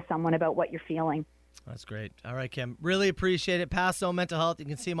talking to someone about what you're feeling. That's great. All right, Kim. Really appreciate it. Pathstone Mental Health. You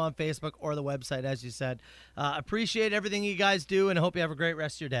can see them on Facebook or the website, as you said. Appreciate everything you guys do, and I hope you have a great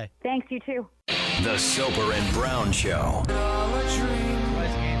rest of your day. Thanks, you too. The Soper and Brown Show.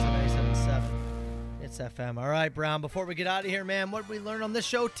 It's FM. All right, Brown, before we get out of here, man, what did we learn on this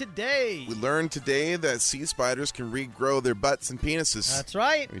show today? We learned today that sea spiders can regrow their butts and penises. That's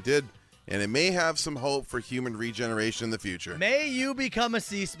right. We did. And it may have some hope for human regeneration in the future. May you become a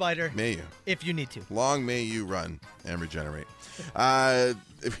sea spider. May you. If you need to. Long may you run and regenerate.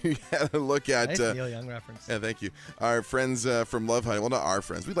 If you had a look at... Nice Neil Young reference. Yeah, thank you. Our friends from Love Honey, well, not our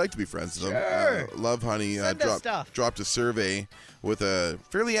friends. We'd like to be friends with them. Sure. Love Honey dropped a survey with a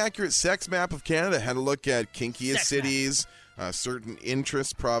fairly accurate sex map of Canada. Had a look at kinkiest cities, certain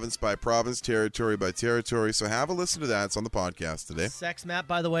interests, province by province, territory by territory. So have a listen to that. It's on the podcast today. Sex Map,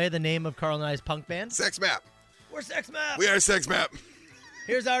 by the way, the name of Carl and I's punk band. Sex Map. We're Sex Map. We are Sex Map.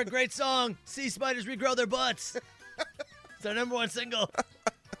 Here's our great song, Sea Spiders Regrow Their Butts. It's our number one single.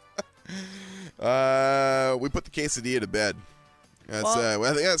 We put the quesadilla to bed. That's I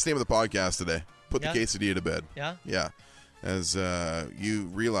think that's the name of the podcast today. Put the quesadilla to bed. Yeah? Yeah. As you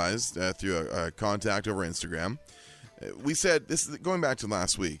realized through a contact over Instagram, we said, this is going back to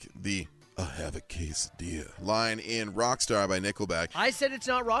last week, the "I have a quesadilla" line in Rockstar by Nickelback. I said it's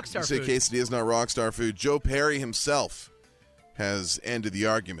not Rockstar food. You say quesadilla is not Rockstar food. Joe Perry himself has ended the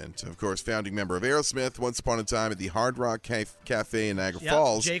argument. Of course, founding member of Aerosmith, once upon a time at the Hard Rock Cafe in Niagara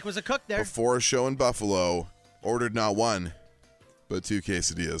Falls. Jake was a cook there. Before a show in Buffalo, ordered not one, but 2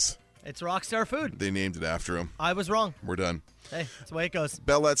 quesadillas. It's Rockstar food. They named it after him. I was wrong. We're done. Hey, that's the way it goes.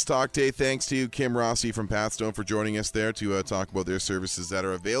 Bell Let's Talk Day. Thanks to Kim Rossi from Pathstone for joining us there to talk about their services that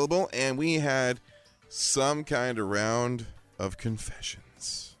are available. And we had some kind of round of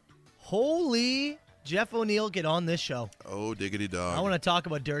confessions. Holy Jeff O'Neill, get on this show. Oh, diggity dog. I want to talk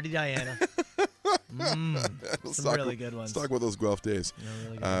about Dirty Diana. Some really good ones. Let's talk about those Guelph days.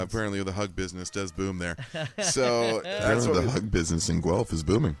 Really apparently the hug business does boom there. So that's what the hug business in Guelph is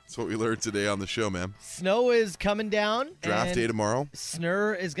booming. That's what we learned today on the show, man. Snow is coming down. Draft day tomorrow.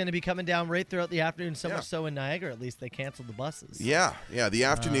 Snur is going to be coming down right throughout the afternoon, so much so in Niagara, at least they canceled the buses. Yeah. The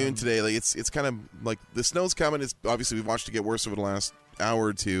afternoon today, like it's kind of like the snow's coming. It's obviously we've watched it get worse over the last hour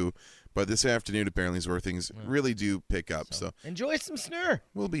or two. But this afternoon apparently is where things really do pick up. So enjoy some Snur.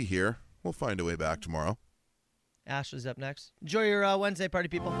 We'll be here. We'll find a way back tomorrow. Ashley's up next. Enjoy your Wednesday, party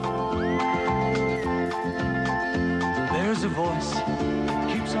people. There's a voice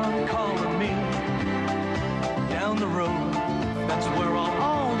that keeps on calling me down the road. That's where I'll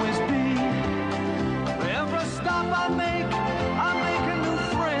always be. Every stop I make a new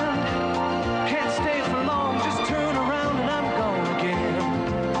friend. Can't stay for long, just turn around and I'm gone again.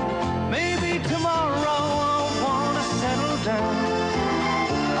 Maybe tomorrow I'll wanna settle down.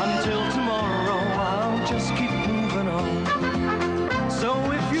 Until tomorrow I'll just keep moving on. So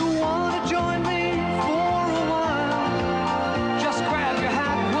if you wanna join me for a while, just grab your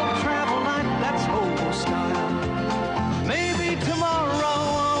hat, we'll travel like that's old style. Maybe tomorrow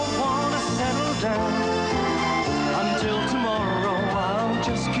I'll wanna settle down. Until tomorrow I'll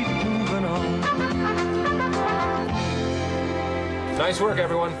just keep moving on. Nice work,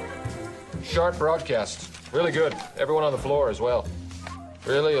 everyone. Sharp broadcast. Really good. Everyone on the floor as well.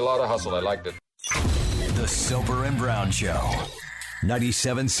 Really a lot of hustle. I liked it. The Soper and Brown Show.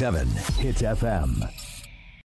 97.7 Hits FM.